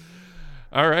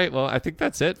 All right. Well, I think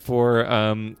that's it for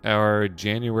our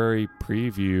January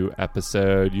preview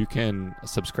episode. You can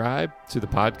subscribe to the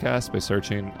podcast by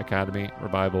searching Academy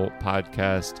Revival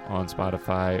Podcast on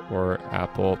Spotify or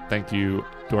Apple. Thank you,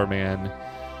 Doorman.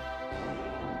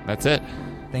 That's it.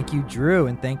 Thank you, Drew,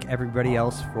 and thank everybody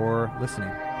else for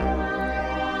listening.